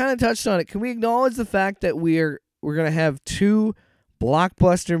acknowledge? And we kind of touched on it. Can we acknowledge the fact that we're gonna have two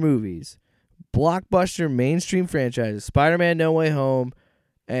blockbuster movies, blockbuster mainstream franchises: Spider-Man: No Way Home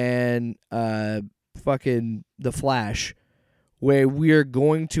and fucking The Flash, where we're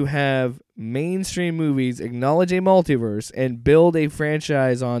going to have mainstream movies acknowledge a multiverse and build a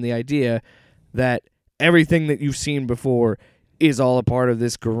franchise on the idea that everything that you've seen before is all a part of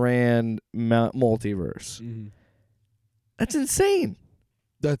this grand multiverse. Mm-hmm. That's insane.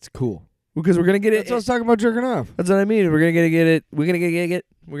 That's cool. Because we're gonna get it. That's what I was talking about jerking off. That's what I mean. We're gonna get it. We're gonna get it.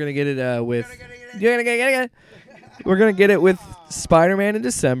 We're gonna get it with. You're gonna get it. We're gonna get it with Spider-Man in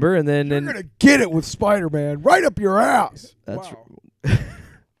December, and then You're gonna get it with Spider-Man right up your ass. That's Wow.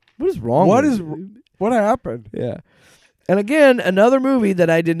 what is wrong? What with is- you? What happened? Yeah. And again, another movie that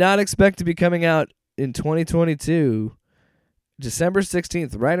I did not expect to be coming out in 2022, December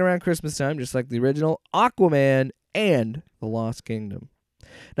 16th, right around Christmas time, just like the original, Aquaman and The Lost Kingdom.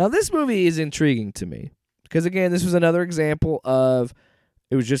 Now, this movie is intriguing to me because, again, this was another example of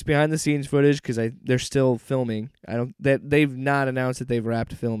it was just behind the scenes footage because they're still filming. They've not announced that they've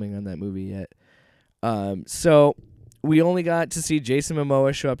wrapped filming on that movie yet. So we only got to see Jason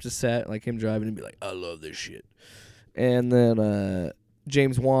Momoa show up to set, like him driving and be like, "I love this shit," and then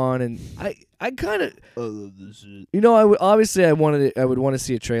James Wan and I kind of, I love this shit. You know, I would want to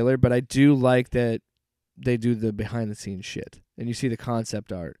see a trailer, but I do like that they do the behind the scenes shit and you see the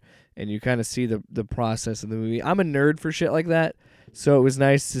concept art and you kind of see the process of the movie. I'm a nerd for shit like that, so it was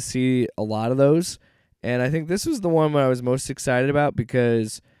nice to see a lot of those. And I think this was the one I was most excited about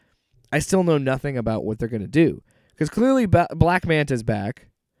because I still know nothing about what they're gonna do. Because clearly Black Manta's back.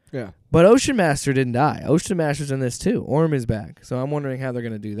 Yeah. But Ocean Master didn't die. Ocean Master's in this too. Orm is back. So I'm wondering how they're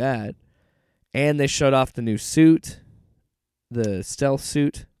going to do that. And they showed off the new suit, the stealth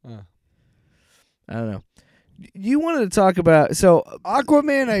suit. I don't know. You wanted to talk about... So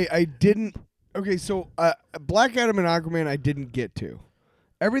Aquaman, I didn't... Okay, so Black Adam and Aquaman I didn't get to.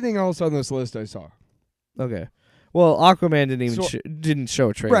 Everything else on this list I saw. Okay. Well, Aquaman didn't show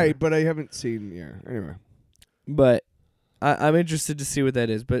a trailer. Right, but I haven't seen... Yeah, anyway. But I'm interested to see what that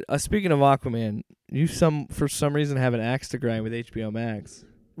is. But speaking of Aquaman, you for some reason have an axe to grind with HBO Max.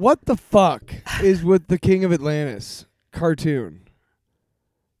 What the fuck is with the King of Atlantis cartoon?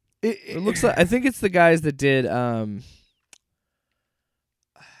 It looks like, I think it's the guys that did James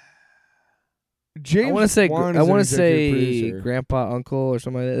I want to say Wan is an executive producer. Grandpa Uncle or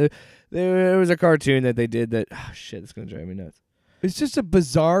something like that. There was a cartoon that they did that shit, it's going to drive me nuts. It's just a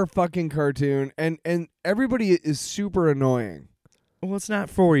bizarre fucking cartoon and everybody is super annoying. Well, it's not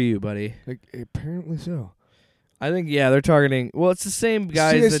for you, buddy. Like apparently so. I think they're targeting. Well, it's the same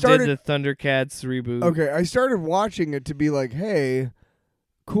guys that did the Thundercats reboot. Okay, I started watching it to be like, hey,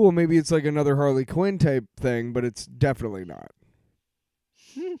 cool, maybe it's like another Harley Quinn type thing, but it's definitely not.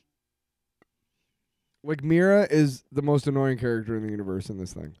 Like Mira is the most annoying character in the universe in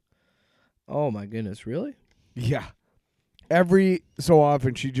this thing. Oh my goodness, really? Yeah. Every so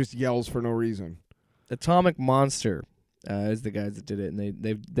often she just yells for no reason. Atomic Monster Is the guys that did it,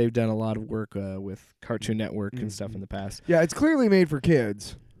 and they've done a lot of work with Cartoon Network and stuff in the past. Yeah, it's clearly made for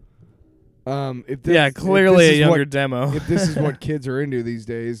kids. If this, Yeah, if clearly this a is younger what, demo. If this is what kids are into these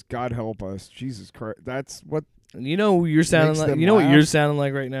days, God help us, Jesus Christ! That's what. You know you're sounding makes like. them You know what laugh. you're sounding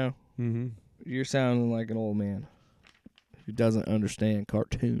like right now. Mm-hmm. You're sounding like an old man who doesn't understand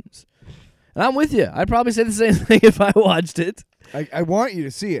cartoons. And I'm with you. I'd probably say the same thing if I watched it. I want you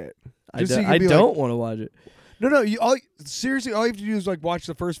to see it. I Just so you can I be don't like, want to watch it. No. Seriously, all you have to do is like watch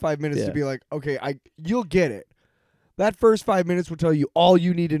the first 5 minutes Yeah. to be like, okay, you'll get it. That first 5 minutes will tell you all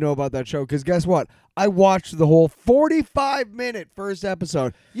you need to know about that show. Because guess what? I watched the whole 45-minute first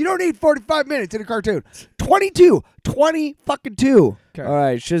episode. You don't need 45 minutes in a cartoon. 20 fucking 2. Okay. All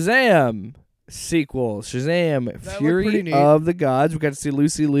right, Shazam sequel. Shazam looked pretty Fury neat. of the Gods. We got to see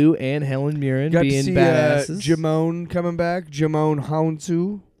Lucy Liu and Helen Mirren Got to being see badasses. Jimon coming back. Jimon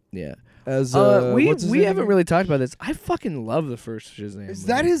Hounsou Yeah. as we what's his we name haven't again? really talked about this. I fucking love the first Shazam. Is movie.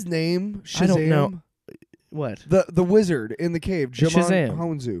 that his name? Shazam? I don't know. What? The wizard in the cave. It's Jimon Shazam.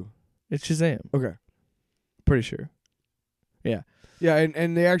 Hounsou. It's Shazam. Okay. Pretty sure. Yeah. Yeah,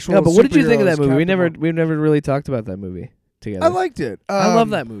 and the actual. Yeah, but what did you think of superhero that is movie? Captain We've never really talked about that movie together. I liked it. I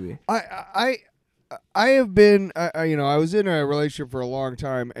love that movie. I have been, I was in a relationship for a long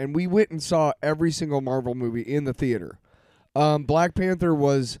time, and we went and saw every single Marvel movie in the theater. Black Panther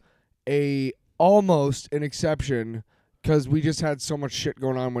was almost an exception because we just had so much shit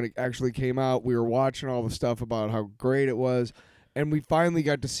going on when it actually came out. We were watching all the stuff about how great it was, and we finally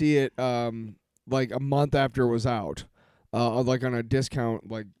got to see it like a month after it was out. Like on a discount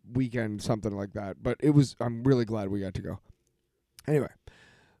like weekend, something like that. But I'm really glad we got to go. Anyway,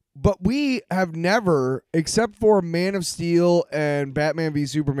 but we have never, except for Man of Steel and Batman v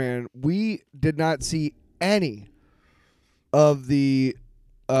Superman, we did not see any of the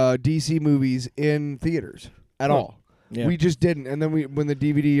DC movies in theaters at all. Yeah. We just didn't. And then when the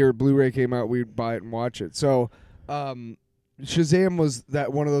DVD or Blu-ray came out, we'd buy it and watch it. So Shazam was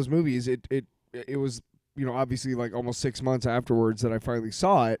that one of those movies. It was, obviously like almost 6 months afterwards that I finally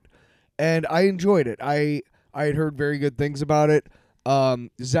saw it, and I enjoyed it. I had heard very good things about it.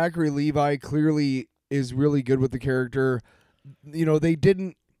 Zachary Levi clearly is really good with the character. They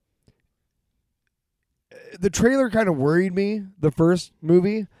didn't. The trailer kind of worried me, the first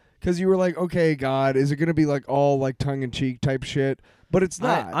movie, because you were like, okay, God, is it going to be like all like tongue in cheek type shit? But it's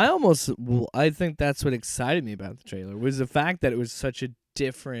not. I think that's what excited me about the trailer was the fact that it was such a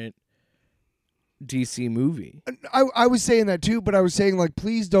different DC movie. I was saying that too, but I was saying like,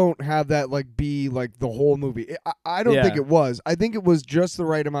 please don't have that like be like the whole movie. I don't think it was. I think it was just the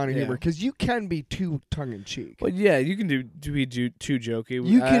right amount of humor because you can be too tongue in cheek. Well, yeah, you can be too jokey.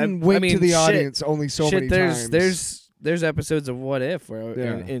 You can wink to the audience only so many times. There's episodes of What If where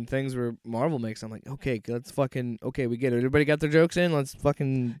in things where Marvel makes, I'm like, okay, let's fucking we get it. Everybody got their jokes in. Let's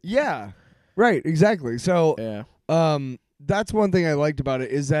fucking right, exactly. So yeah. That's one thing I liked about it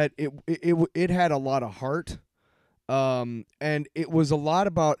is that it had a lot of heart, and it was a lot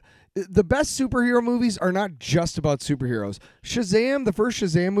about the best superhero movies are not just about superheroes. Shazam, the first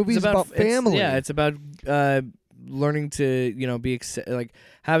Shazam movie, is about family. It's about learning to be like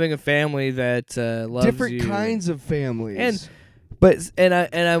having a family that loves different you. kinds of families.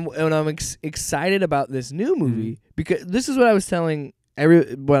 I'm excited about this new movie because this is what I was telling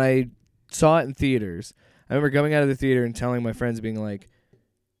when I saw it in theaters. I remember coming out of the theater and telling my friends, being like,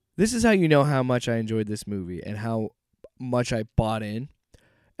 this is how you know how much I enjoyed this movie and how much I bought in.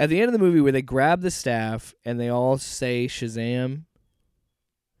 At the end of the movie where they grab the staff and they all say Shazam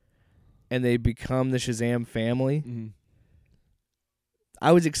and they become the Shazam family,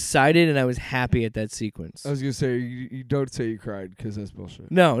 I was excited and I was happy at that sequence. I was going to say, you don't say you cried because that's bullshit.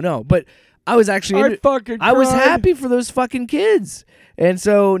 No, but I was actually I was happy for those fucking kids. And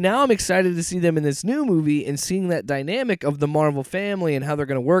so now I'm excited to see them in this new movie and seeing that dynamic of the Marvel family and how they're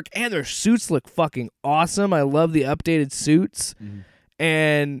going to work. And their suits look fucking awesome. I love the updated suits.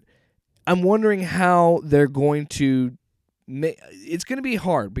 And I'm wondering how they're going to it's going to be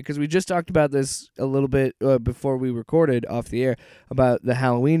hard because we just talked about this a little bit before we recorded off the air about the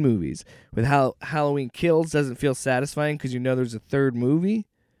Halloween movies. With how Halloween Kills doesn't feel satisfying because there's a third movie.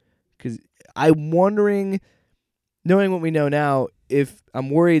 Because I'm wondering, knowing what we know now, if I'm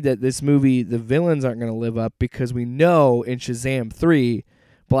worried that this movie, the villains aren't going to live up because we know in Shazam 3,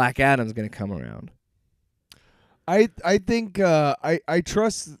 Black Adam's going to come around. I think I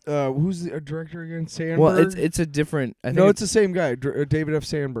trust who's the director again? Sandberg. Well, it's a different. I think no, it's the same guy, David F.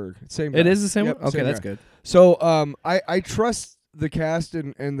 Sandberg. Same guy. It is the same Yep, one. Okay, same that's guy. good. So I trust the cast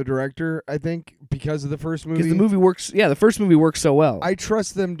and the director. I think because of the first movie. Because the movie works. Yeah, the first movie works so well. I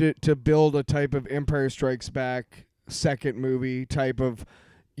trust them to build a type of Empire Strikes Back second movie type of.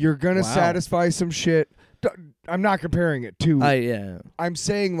 You're gonna Wow. satisfy some shit. I'm not comparing it to. Yeah. I'm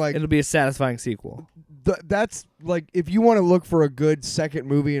saying like It'll be a satisfying sequel. that's like if you want to look for a good second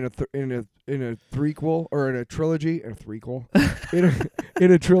movie in a threequel or in a trilogy,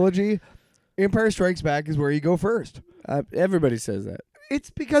 in a trilogy, Empire Strikes Back is where you go first. Everybody says that. It's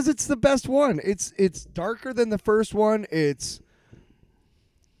because it's the best one. It's darker than the first one. It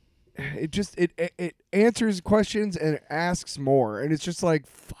answers questions and it asks more, and it's just like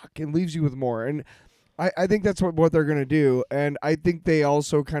fuck. It leaves you with more, and I think that's what they're gonna do, and I think they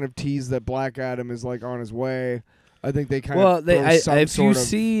also kind of tease that Black Adam is like on his way. I think they kind of throw some if sort you of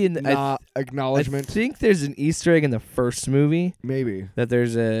see, I acknowledgement. think there's an Easter egg in the first movie Maybe. that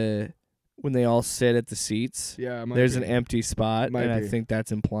there's when they all sit at the seats. Yeah. it might There's be. an empty spot, Might and I be. think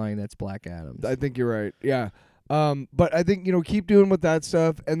that's implying that's Black Adams. I think you're right. Yeah. But I think keep doing with that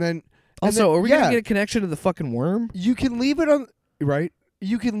stuff, and then Also, are we yeah, gonna get a connection to the fucking worm? you can leave it on right.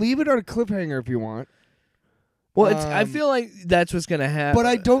 You can leave it on a cliffhanger if you want. Well, I Um, feel like that's what's gonna happen. But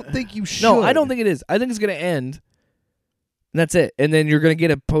I don't think you should. No, I don't think it is. I think it's gonna end. And that's it. And then you're gonna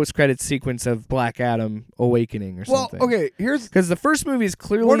get a post-credit sequence of Black Adam awakening or Well, something. okay. Here's Because the first movie is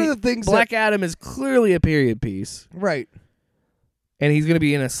clearly one of the things. Black Adam is clearly a period piece, Right. and he's gonna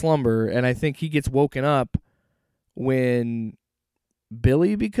be in a slumber. And I think he gets woken up when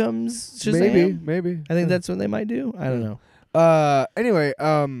Billy becomes Shazam. Maybe. I think that's what they might do. I don't know. Anyway,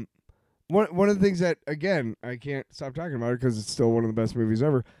 one of the things that again I can't stop talking about it because it's still one of the best movies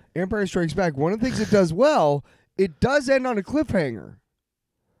ever. Empire Strikes Back. One of the things it does well, it does end on a cliffhanger,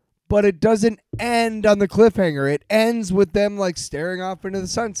 but it doesn't end on the cliffhanger. It ends with them like staring off into the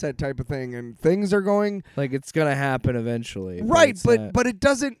sunset type of thing, and things are going Like it's gonna happen eventually. right. it's But not- but it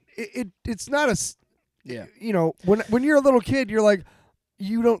doesn't. It's not a. yeah. When you're a little kid, you're like.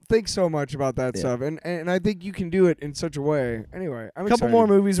 You don't think so much about that Yeah. stuff, and I think you can do it in such a way. Anyway, I'm A couple excited. more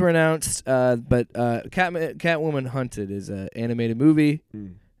movies were announced, but Catwoman Hunted is an animated movie.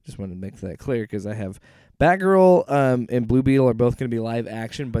 Mm. Just wanted to make that clear because I have Batgirl and Blue Beetle are both going to be live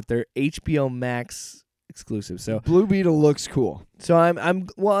action, but they're HBO Max exclusive. So Blue Beetle looks cool. I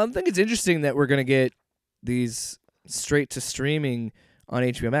think it's interesting that we're going to get these straight to streaming on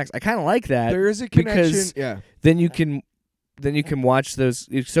HBO Max. I kind of like that. There is a connection. because- Yeah. Then you can watch those.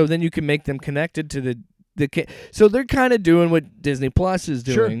 So then you can make them connected to so they're kind of doing what Disney Plus is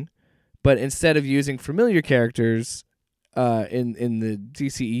Sure. doing, but instead of using familiar characters in the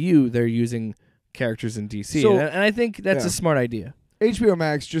DCEU, they're using characters in DC, So- and I think that's yeah. a smart idea. HBO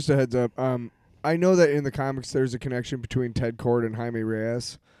Max, just a heads up. I know that in the comics there's a connection between Ted Kord and Jaime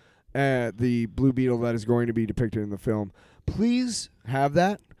Reyes, the Blue Beetle that is going to be depicted in the film. Please have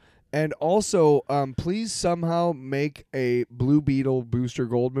that. And also, please somehow make a Blue Beetle Booster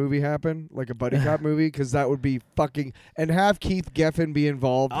Gold movie happen, like a buddy cop movie, because that would be fucking... And have Keith Geffen be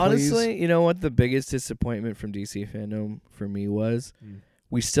involved, Honestly, please. you know what the biggest disappointment from DC fandom for me was?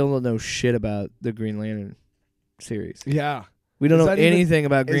 We still don't know shit about the Green Lantern series. Yeah. We don't Is know that even- anything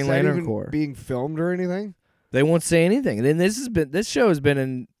about Is Green that Lantern even Corps. being filmed or anything? They won't say anything. And then this show has been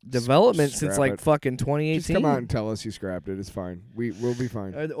in development since Scrap like it. fucking 2018. Just come out and tell us you scrapped it. It's fine. We'll be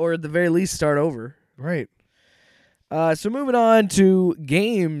fine. or at the very least start over. Right. So moving on to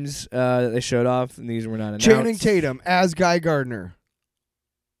games that they showed off, and these were not announced. Channing Tatum as Guy Gardner.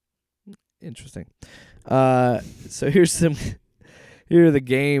 Interesting. So here are the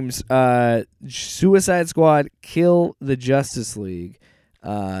games. Suicide Squad, Kill the Justice League.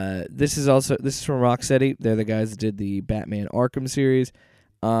 This is from Rocksteady. They're the guys that did the Batman Arkham series.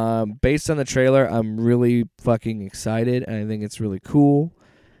 Based on the trailer, I'm really fucking excited, and I think it's really cool.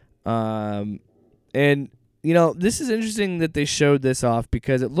 And this is interesting that they showed this off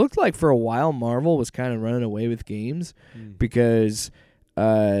because it looked like for a while Marvel was kind of running away with games because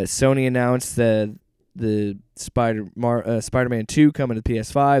Sony announced the Spider-Man 2 coming to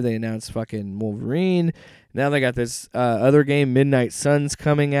PS5. They announced fucking Wolverine. Now they got this other game, Midnight Suns,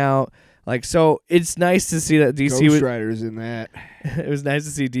 coming out. Like, so it's nice to see that DC Ghost Rider's in that. it was nice to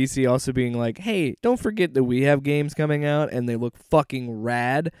see DC also being like, hey, don't forget that we have games coming out and they look fucking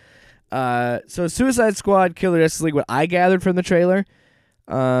rad. So Suicide Squad, Killer Justice League, what I gathered from the trailer,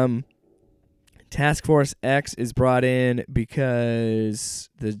 Task Force X is brought in because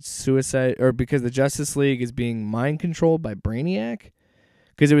the Justice League is being mind controlled by Brainiac.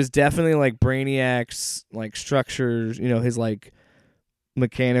 Because it was definitely like Brainiac's like structures, his like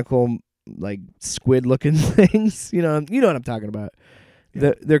mechanical like squid looking things. You know what I'm talking about.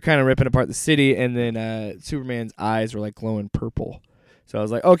 Yeah. They're kind of ripping apart the city, and then Superman's eyes were like glowing purple. So I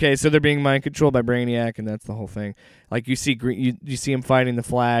was like, okay, so they're being mind controlled by Brainiac, and that's the whole thing. Like you see you see him fighting the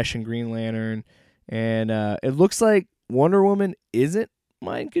Flash and Green Lantern And it looks like Wonder Woman isn't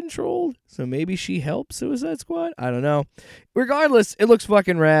mind controlled, so maybe she helps Suicide Squad. I don't know. Regardless, it looks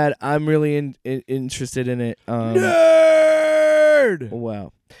fucking rad. I'm really interested in it. Nerd.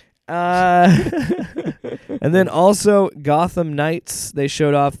 Wow. And then also Gotham Knights. They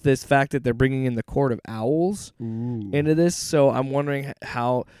showed off this fact that they're bringing in the Court of Owls into this. So I'm wondering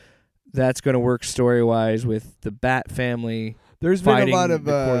how that's going to work story wise with the Bat family. There's been a fighting lot of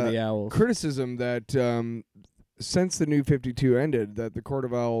the Court of the Owls. criticism that since the New 52 ended, that the Court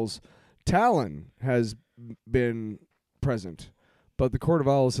of Owls Talon has been present, but the Court of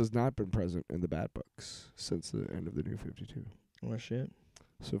Owls has not been present in the Bat books since the end of the New 52. Oh shit.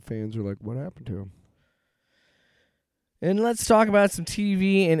 So fans are like, what happened to him? And let's talk about some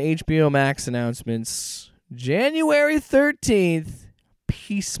TV and HBO Max announcements. January 13th,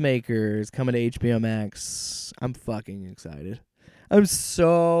 Peacemaker is coming to HBO Max. I'm fucking excited. I'm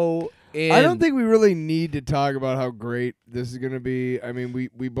so in. I don't think we really need to talk about how great this is going to be. I mean,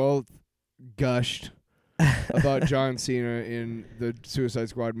 we both gushed about John Cena in the Suicide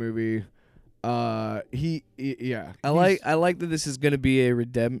Squad movie. Yeah. I like that this is going to be a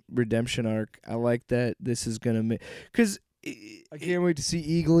redemption arc. I like that this is going to make, cuz I can't wait to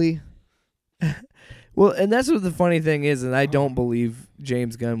see Eagly. well, and that's what the funny thing is, and I don't believe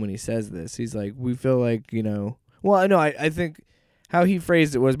James Gunn when he says this. He's like, we feel like, well, I know I think how he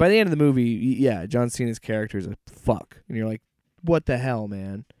phrased it was, by the end of the movie, yeah, John Cena's character is a fuck. And you're like, what the hell,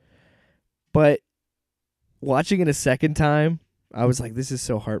 man? But watching it a second time, I was like, this is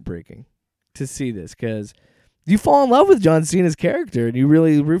so heartbreaking to see this, because you fall in love with John Cena's character and you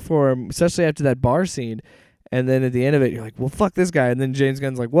really root for him, especially after that bar scene. And then at the end of it, you're like, well, fuck this guy. And then James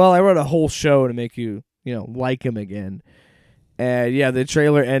Gunn's like, well, I wrote a whole show to make you, like him again. And yeah, the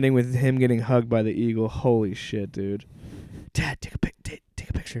trailer ending with him getting hugged by the eagle. Holy shit, dude. Dad, take a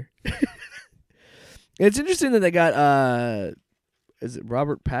picture. It's interesting that they got, is it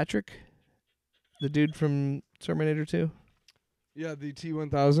Robert Patrick? The dude from Terminator 2? Yeah, the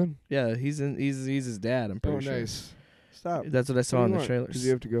T-1000. Yeah, he's his dad, I'm pretty sure. Oh, nice. Stop. That's what I saw in the trailer. Does he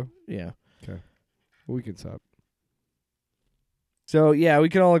have to go? Yeah. We can stop. So, yeah, we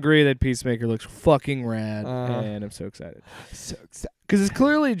can all agree that Peacemaker looks fucking rad, Uh-huh. and I'm so excited. Because it's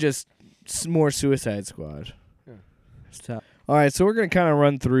clearly just more Suicide Squad. Yeah. Stop. All right, so we're going to kind of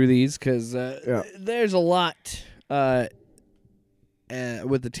run through these, because there's a lot with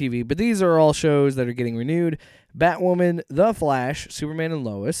the TV. But these are all shows that are getting renewed. Batwoman, The Flash, Superman and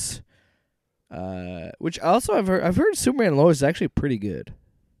Lois, which also I've heard Superman and Lois is actually pretty good.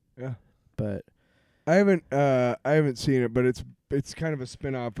 Yeah. But I haven't seen it, but it's kind of a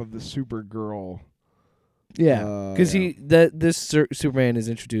spin-off of the Supergirl. yeah, because this Superman is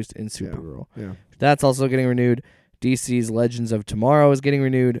introduced in Supergirl. Yeah. That's also getting renewed. DC's Legends of Tomorrow is getting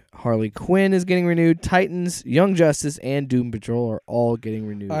renewed. Harley Quinn is getting renewed. Titans, Young Justice, and Doom Patrol are all getting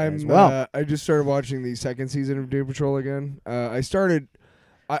renewed as well. I just started watching the second season of Doom Patrol again. I haven't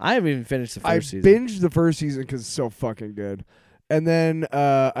even finished the first season. I binged the first season because it's so fucking good. And then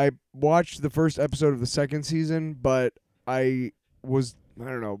I watched the first episode of the second season, but I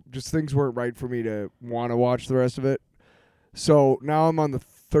don't know, just things weren't right for me to want to watch the rest of it. So now I'm on the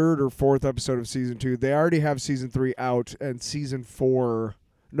third or fourth episode of season 2. They already have season 3 out, and season 3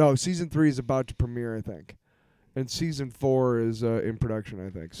 is about to premiere, I think. And season 4 is in production, I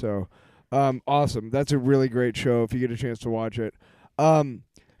think. So, awesome. That's a really great show if you get a chance to watch it.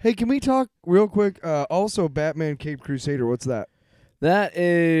 Hey, can we talk real quick? Also, Batman Caped Crusader, what's that?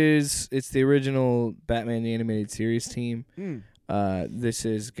 It's the original Batman the Animated Series team. Mm. This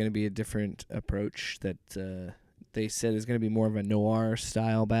is going to be a different approach that they said is going to be more of a noir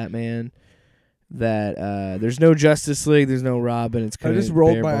style Batman. That there's no Justice League, there's no Robin. It's kind I of just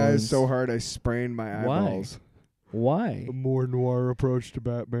rolled bare my bones. eyes so hard I sprained my eyeballs. Why? A more noir approach to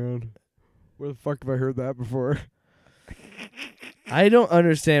Batman. Where the fuck have I heard that before? I don't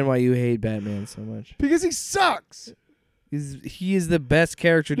understand why you hate Batman so much. Because he sucks. He is the best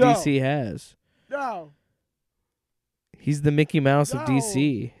character No. DC has. No. He's the Mickey Mouse of No.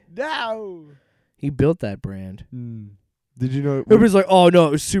 DC. No. He built that brand. Did you know? Everybody's like, "Oh no,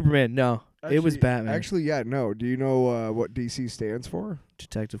 it was Superman." No, it was Batman. Actually, yeah, no. Do you know what DC stands for?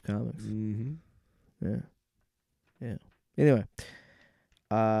 Detective Comics. Mm-hmm. Yeah. Anyway,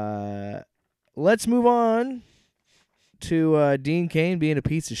 let's move on to Dean Cain being a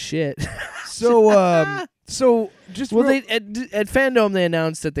piece of shit. So just Well, they at Fandom they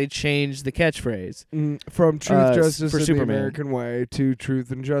announced that they changed the catchphrase. from Truth, Justice, for and Superman. the American Way to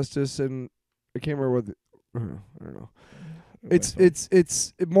Truth and Justice, and I can't remember what. I don't know.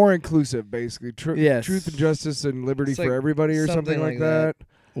 It's more inclusive, basically. Yes. Truth and Justice and Liberty It's for like everybody, or something like that.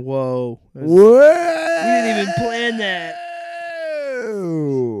 Whoa. What? We didn't even plan that.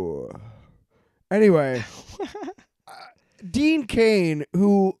 Anyway, Dean Cain,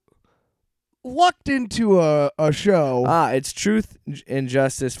 who lucked into a show. It's Truth and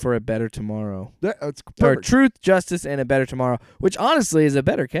Justice for a Better Tomorrow. That's Or perfect. Truth, Justice, and a Better Tomorrow, which honestly is a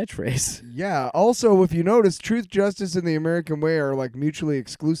better catchphrase. Yeah. Also, if you notice, Truth, Justice, and the American Way are like mutually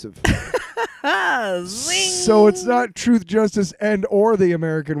exclusive. So it's not Truth, Justice, and or the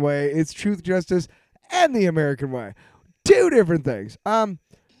American Way. It's Truth, Justice, and the American Way. Two different things.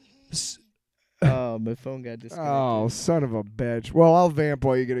 Oh, my phone got disconnected. Oh, son of a bitch. Well, I'll vamp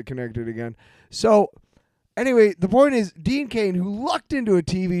while you get it connected again. So, anyway, the point is Dean Cain, who lucked into a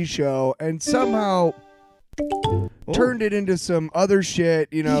TV show and somehow turned it into some other shit.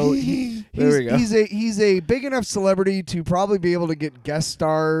 You know, There we go. He's a big enough celebrity to probably be able to get guest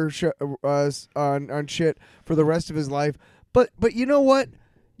star on shit for the rest of his life. But you know what?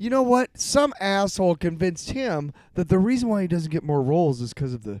 You know what? Some asshole convinced him that the reason why he doesn't get more roles is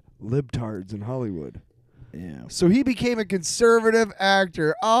because of the libtards in Hollywood. Yeah. So he became a conservative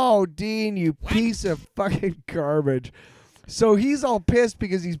actor. Oh, Dean, you piece of fucking garbage. So he's all pissed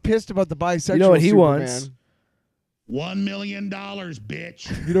because he's pissed about the bisexual You know what he Superman. wants? $1 million,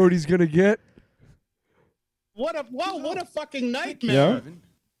 bitch. You know what he's going to get? What a fucking nightmare.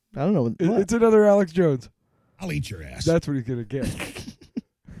 I don't know. What? It's another Alex Jones. I'll eat your ass. That's what he's going to get.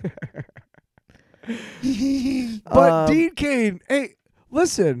 But Dean Cain, hey,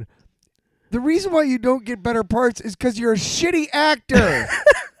 listen. The reason why you don't get better parts is because you're a shitty actor.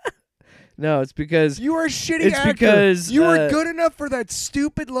 No, it's because You are a shitty It's actor. because, you were good enough for that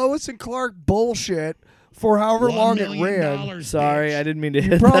stupid Lois and Clark bullshit for however $1 long it million, ran. sorry, bitch. I didn't mean to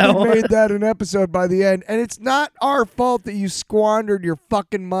hit that Probably one. made that an episode by the end, and it's not our fault that you squandered your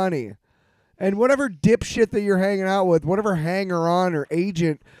fucking money. And whatever dipshit that you're hanging out with, whatever hanger-on or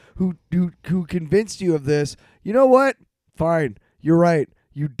agent who convinced you of this, you know what? Fine, you're right.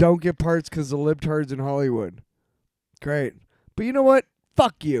 You don't get parts because of libtards in Hollywood. Great. But you know what?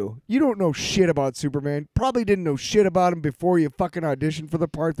 Fuck you. You don't know shit about Superman. Probably didn't know shit about him before you fucking auditioned for the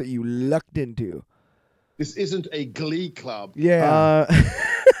part that you lucked into. This isn't a glee club. Yeah.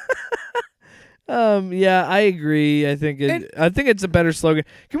 Yeah, I agree. I think it's a better slogan.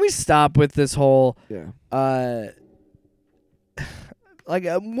 Can we stop with this whole Yeah.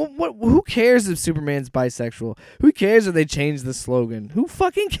 who cares if Superman's bisexual? Who cares if they change the slogan? Who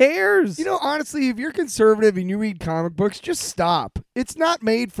fucking cares? You know, honestly, if you're conservative and you read comic books, just stop. It's not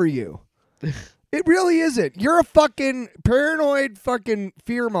made for you. It really isn't. You're a fucking paranoid fucking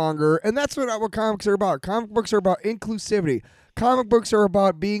fearmonger, and that's what comics are about. Comic books are about inclusivity. Comic books are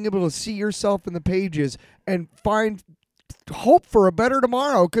about being able to see yourself in the pages and find hope for a better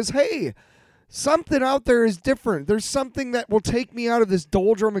tomorrow. Because, hey, something out there is different. There's something that will take me out of this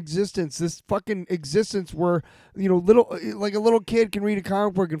doldrum existence, this fucking existence where, you know, like a little kid can read a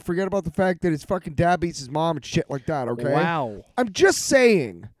comic book and forget about the fact that his fucking dad beats his mom and shit like that, okay? Wow. I'm just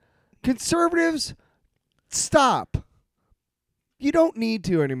saying, conservatives, stop. You don't need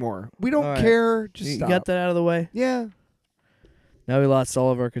to anymore. We don't All right. care. Just You stop. got that out of the way? Yeah. Now we lost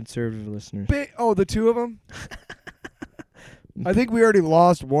all of our conservative listeners. The two of them? I think we already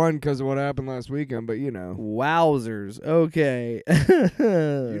lost one because of what happened last weekend, but you know. Wowzers. Okay.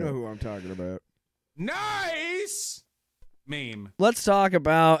 You know who I'm talking about. Nice meme. Let's talk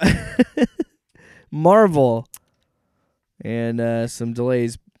about Marvel and some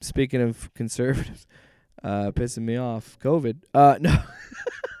delays. Speaking of conservatives, pissing me off. COVID. No.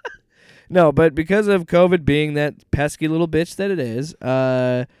 No, but because of COVID being that pesky little bitch that it is,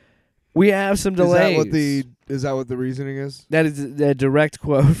 we have some delays. Is that what the reasoning is? That is a direct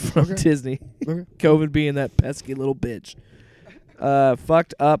quote from Okay. Disney. Okay. COVID being that pesky little bitch.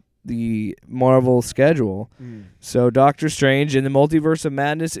 Fucked up the Marvel schedule. So Doctor Strange in the Multiverse of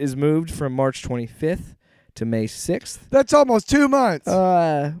Madness is moved from March 25th to May 6th. That's almost 2 months.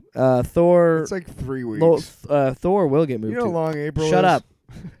 Thor It's like 3 weeks. Thor will get moved You know how to. long April Shut is? up.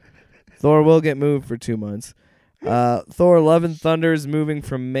 Thor will get moved for 2 months. Thor Love and Thunder is moving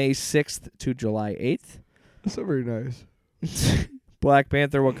from May 6th to July 8th. That's not very nice. Black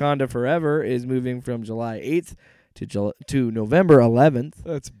Panther Wakanda Forever is moving from July 8th to November 11th.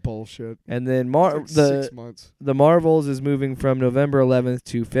 That's bullshit. And then It's like 6 months. the Marvels is moving from November 11th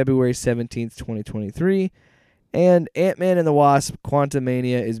to February 17th, 2023. And Ant-Man and the Wasp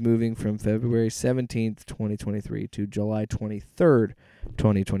Quantumania is moving from February 17th, 2023 to July 23rd,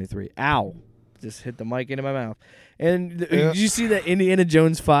 2023. Ow. Just hit the mic into my mouth. And did you see that Indiana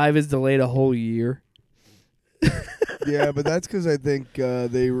Jones 5 is delayed a whole year? Yeah, but that's because I think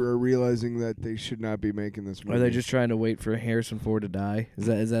they were realizing that they should not be making this movie. Are they just trying to wait for Harrison Ford to die?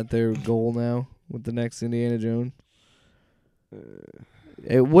 Is that their goal now with the next Indiana Jones?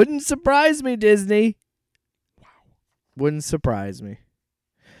 It wouldn't surprise me, Disney. Wow. Wouldn't surprise me.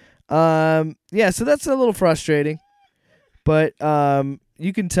 Yeah, so that's a little frustrating. But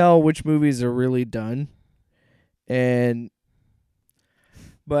you can tell which movies are really done.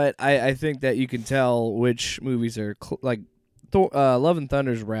 But I think that you can tell which movies are like Love and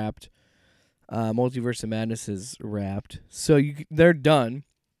Thunder's wrapped. Multiverse of Madness is wrapped. So they're done.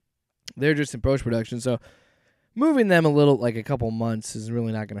 They're just in post-production. So moving them a couple months is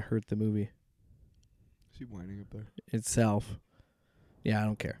really not going to hurt the movie. Is he whining up there? Itself. Yeah, I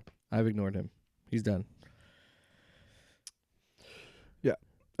don't care. I've ignored him. He's done.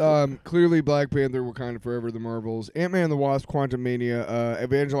 Clearly Black Panther, Wakanda Forever, The Marvels, Ant-Man and the Wasp, Quantumania.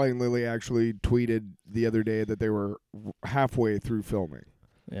 Evangeline Lilly actually tweeted the other day that they were halfway through filming.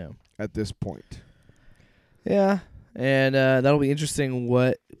 Yeah. At this point. Yeah, and that'll be interesting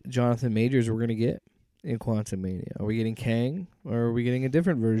what Jonathan Majors we're going to get in Quantumania. Are we getting Kang, or are we getting a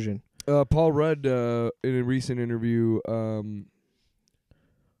different version? Paul Rudd, in a recent interview,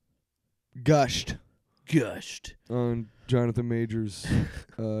 gushed on Jonathan Majors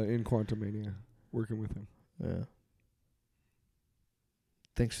in Quantumania, working with him. Yeah.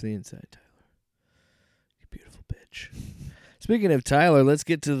 Thanks for the insight, Tyler. You beautiful bitch. Speaking of Tyler, let's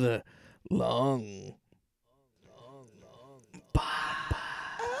get to the long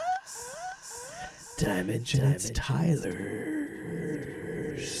Dimensions Tyler's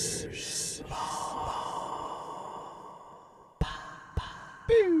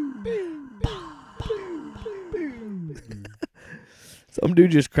Some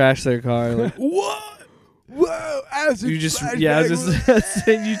dude just crashed their car. Like, what? Whoa! You just you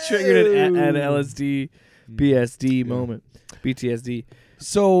triggered an LSD, BSD moment, BTSD.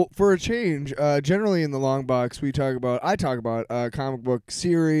 So for a change, generally in the long box, I talk about comic book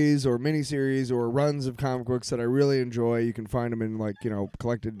series or miniseries or runs of comic books that I really enjoy. You can find them in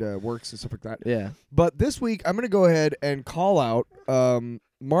collected works and stuff like that. Yeah. But this week, I'm going to go ahead and call out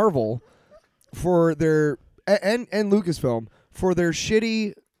Marvel for their and Lucasfilm for their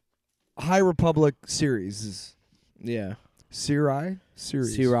shitty High Republic series. Yeah. Series.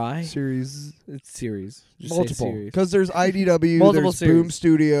 It's series. Just Multiple. Because there's IDW, Multiple there's series. Boom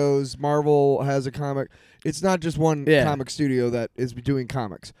Studios, Marvel has a comic. It's not just one comic studio that is doing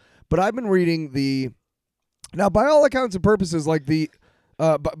comics. But I've been reading now by all accounts and purposes, like by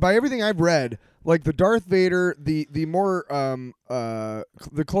everything I've read, like the Darth Vader, the more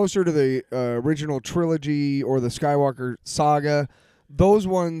the closer to the original trilogy or the Skywalker saga, those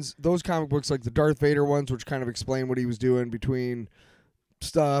comic books, like the Darth Vader ones, which kind of explain what he was doing between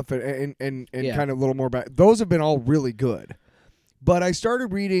stuff and kind of a little more back. Those have been all really good. But I started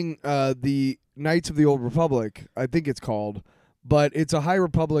reading the Knights of the Old Republic, I think it's called, but it's a High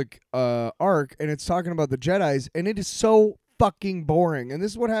Republic arc, and it's talking about the Jedis, and it is so fucking boring. And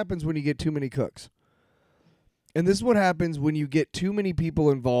this is what happens when you get too many cooks. And this is what happens when you get too many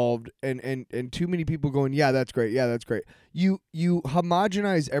people involved and too many people going, yeah, that's great. Yeah, that's great. You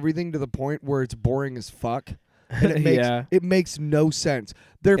homogenize everything to the point where it's boring as fuck. And it makes no sense.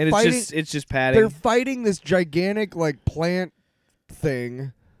 It's just padding. They're fighting this gigantic plant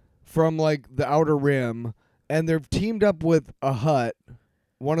thing from the Outer Rim, and they're teamed up with a Hutt,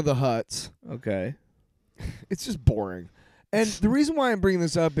 one of the Hutts. Okay. It's just boring. And the reason why I'm bringing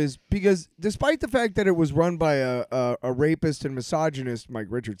this up is because despite the fact that it was run by a rapist and misogynist, Mike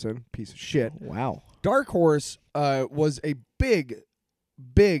Richardson, piece of shit. Wow. Dark Horse was a big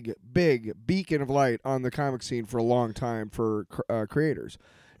beacon of light on the comic scene for a long time for creators.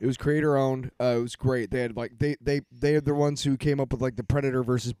 It was creator owned. It was great. They had they are the ones who came up with the Predator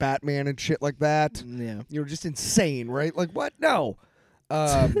versus Batman and shit like that. Yeah. You know, just insane, right? Like what? No.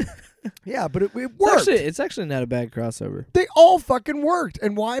 Yeah, but it worked. It's actually not a bad crossover. They all fucking worked.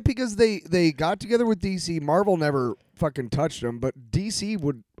 And why? Because they got together with DC. Marvel never fucking touched them, but DC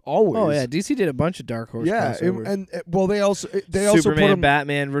would always. Oh yeah, DC did a bunch of Dark Horse crossovers. And they also Superman, put them,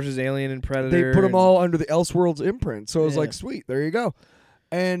 Batman versus Alien and Predator. They put them all under the Elseworlds imprint. So it was like, sweet, there you go.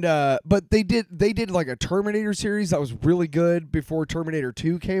 And but they did a Terminator series that was really good before Terminator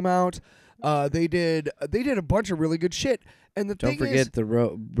 2 came out. They did a bunch of really good shit. And Don't forget the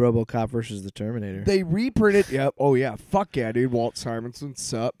RoboCop versus the Terminator. They reprinted. Yep. Oh yeah. Fuck yeah, dude. Walt Simonson.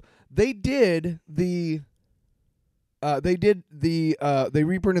 Sup. They reprinted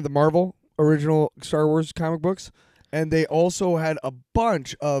the Marvel original Star Wars comic books, and they also had a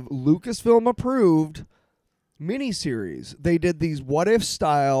bunch of Lucasfilm approved miniseries. They did these what if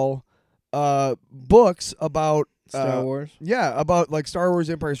style books about Star Wars. Yeah, about like Star Wars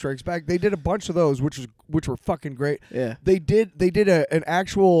Empire Strikes Back. They did a bunch of those, which were fucking great. Yeah. They did an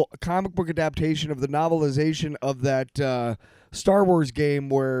actual comic book adaptation of the novelization of that Star Wars game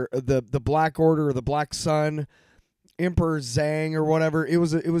where the Black Order or the Black Sun, Emperor Zhang or whatever. It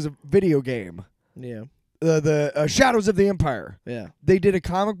was a video game. Yeah. The Shadows of the Empire. Yeah. They did a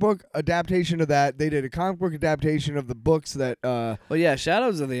comic book adaptation of that. They did a comic book adaptation of the books that. Well, yeah,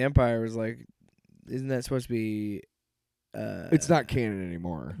 Shadows of the Empire was like, isn't that supposed to be? It's not canon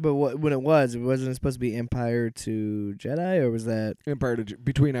anymore. But when it wasn't supposed to be Empire to Jedi, or was that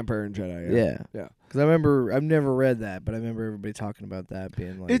Between Empire and Jedi? Yeah. Because I've never read that, but I remember everybody talking about that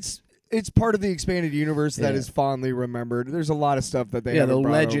being like it's part of the expanded universe that is fondly remembered. There's a lot of stuff that they the brought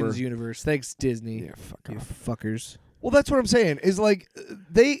Legends over. universe. Thanks Disney. Yeah, fuck you off. fuckers. Well, that's what I'm saying. Is like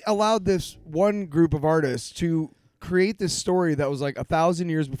they allowed this one group of artists to create this story that was like 1,000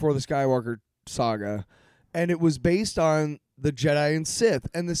 years before the Skywalker saga, and it was based on the Jedi and Sith.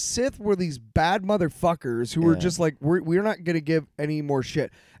 And the Sith were these bad motherfuckers who were just like, we're not going to give any more shit.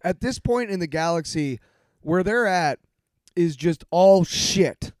 At this point in the galaxy, where they're at is just all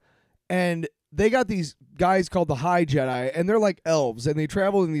shit. And they got these guys called the High Jedi, and they're like elves, and they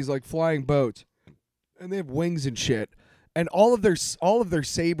travel in these like flying boats, and they have wings and shit. And all of their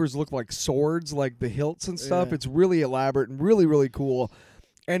sabers look like swords, like the hilts and stuff. Yeah. It's really elaborate and really, really cool.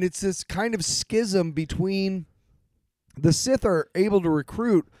 And it's this kind of schism between the Sith are able to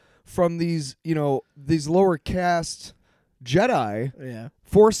recruit from these lower caste Jedi,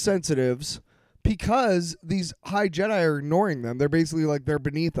 Force sensitives, because these High Jedi are ignoring them. They're basically like, they're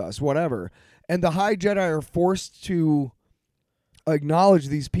beneath us, whatever. And the High Jedi are forced to acknowledge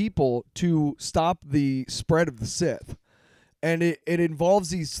these people to stop the spread of the Sith. And it involves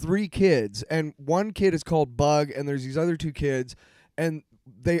these 3 kids, and one kid is called Bug, and there's these other 2 kids, and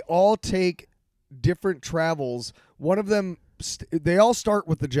they all take different travels. One of them, they all start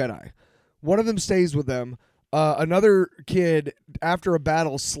with the Jedi. One of them stays with them. Another kid, after a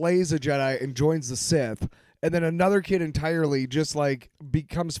battle, slays a Jedi and joins the Sith. And then another kid entirely just like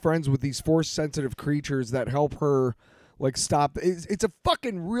becomes friends with these Force-sensitive creatures that help her like stop. It's a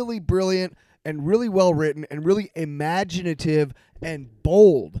fucking really brilliant and really well written and really imaginative and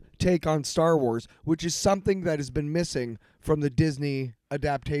bold take on Star Wars, which is something that has been missing from the Disney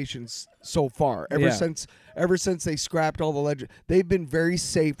adaptations so far. Ever since they scrapped all the legend, they've been very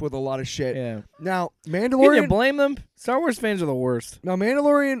safe with a lot of shit. Yeah. Now, Can Mandalorian. you blame them? Star Wars fans are the worst. Now,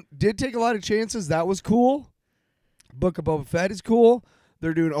 Mandalorian did take a lot of chances. That was cool. Book of Boba Fett is cool.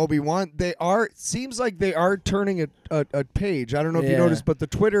 They're doing Obi-Wan. Seems like they are turning a page. I don't know if you noticed, but the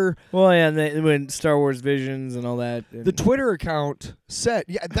Twitter. Well, yeah, and when Star Wars Visions and all that. The Twitter account said,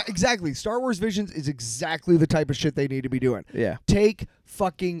 exactly. Star Wars Visions is exactly the type of shit they need to be doing. Yeah. Take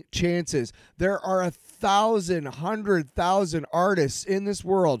fucking chances. There are 100,000 artists in this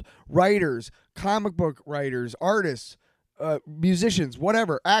world, writers, comic book writers, artists, musicians,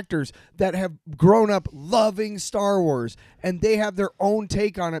 whatever, actors that have grown up loving Star Wars, and they have their own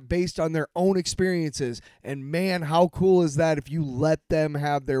take on it based on their own experiences. And man, how cool is that if you let them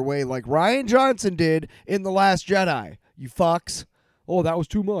have their way like Rian Johnson did in The Last Jedi? You fucks. Oh, that was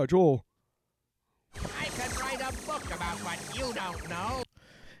too much. Oh. I could write a book about what you don't know.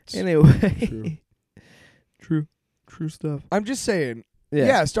 Anyway. True stuff. I'm just saying.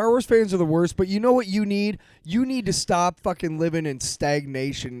 Yeah, Star Wars fans are the worst, but you know what you need? You need to stop fucking living in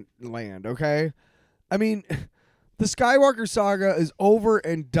stagnation land, okay? I mean, the Skywalker saga is over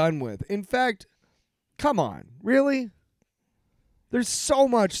and done with. In fact, come on, really? There's so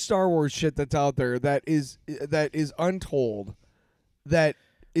much Star Wars shit that's out there that is untold, that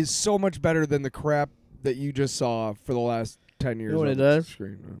is so much better than the crap that you just saw for the last 10 years. You know what on it the does?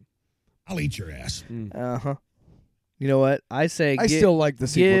 Screen. I'll eat your ass. Uh-huh. You know what? I say I still like the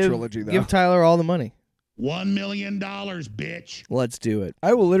sequel trilogy, though. Give Tyler all the money. $1 million, bitch. Let's do it.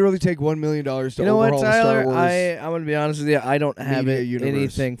 I will literally take $1 million to You know what, overhaul the Tyler? Star Wars. I'm going to be honest with you. I don't have media universe.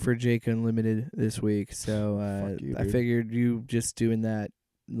 anything for Jake Unlimited this week, so Fuck you, I dude. figured you just doing that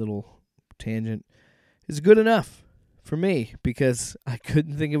little tangent is good enough for me because I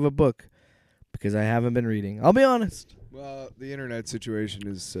couldn't think of a book because I haven't been reading. I'll be honest. Well, the internet situation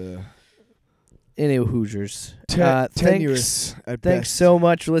is Anyway, Hoosiers. tenuous at Thanks best. so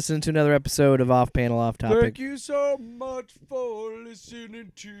much for listening to another episode of Off Panel, Off Topic. Thank you so much for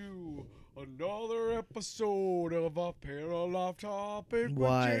listening to another episode of Off Panel, Off Topic. with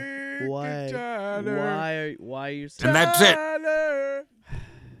Why? Jake Why? and Tyler. Why are you? And that's it. Tyler.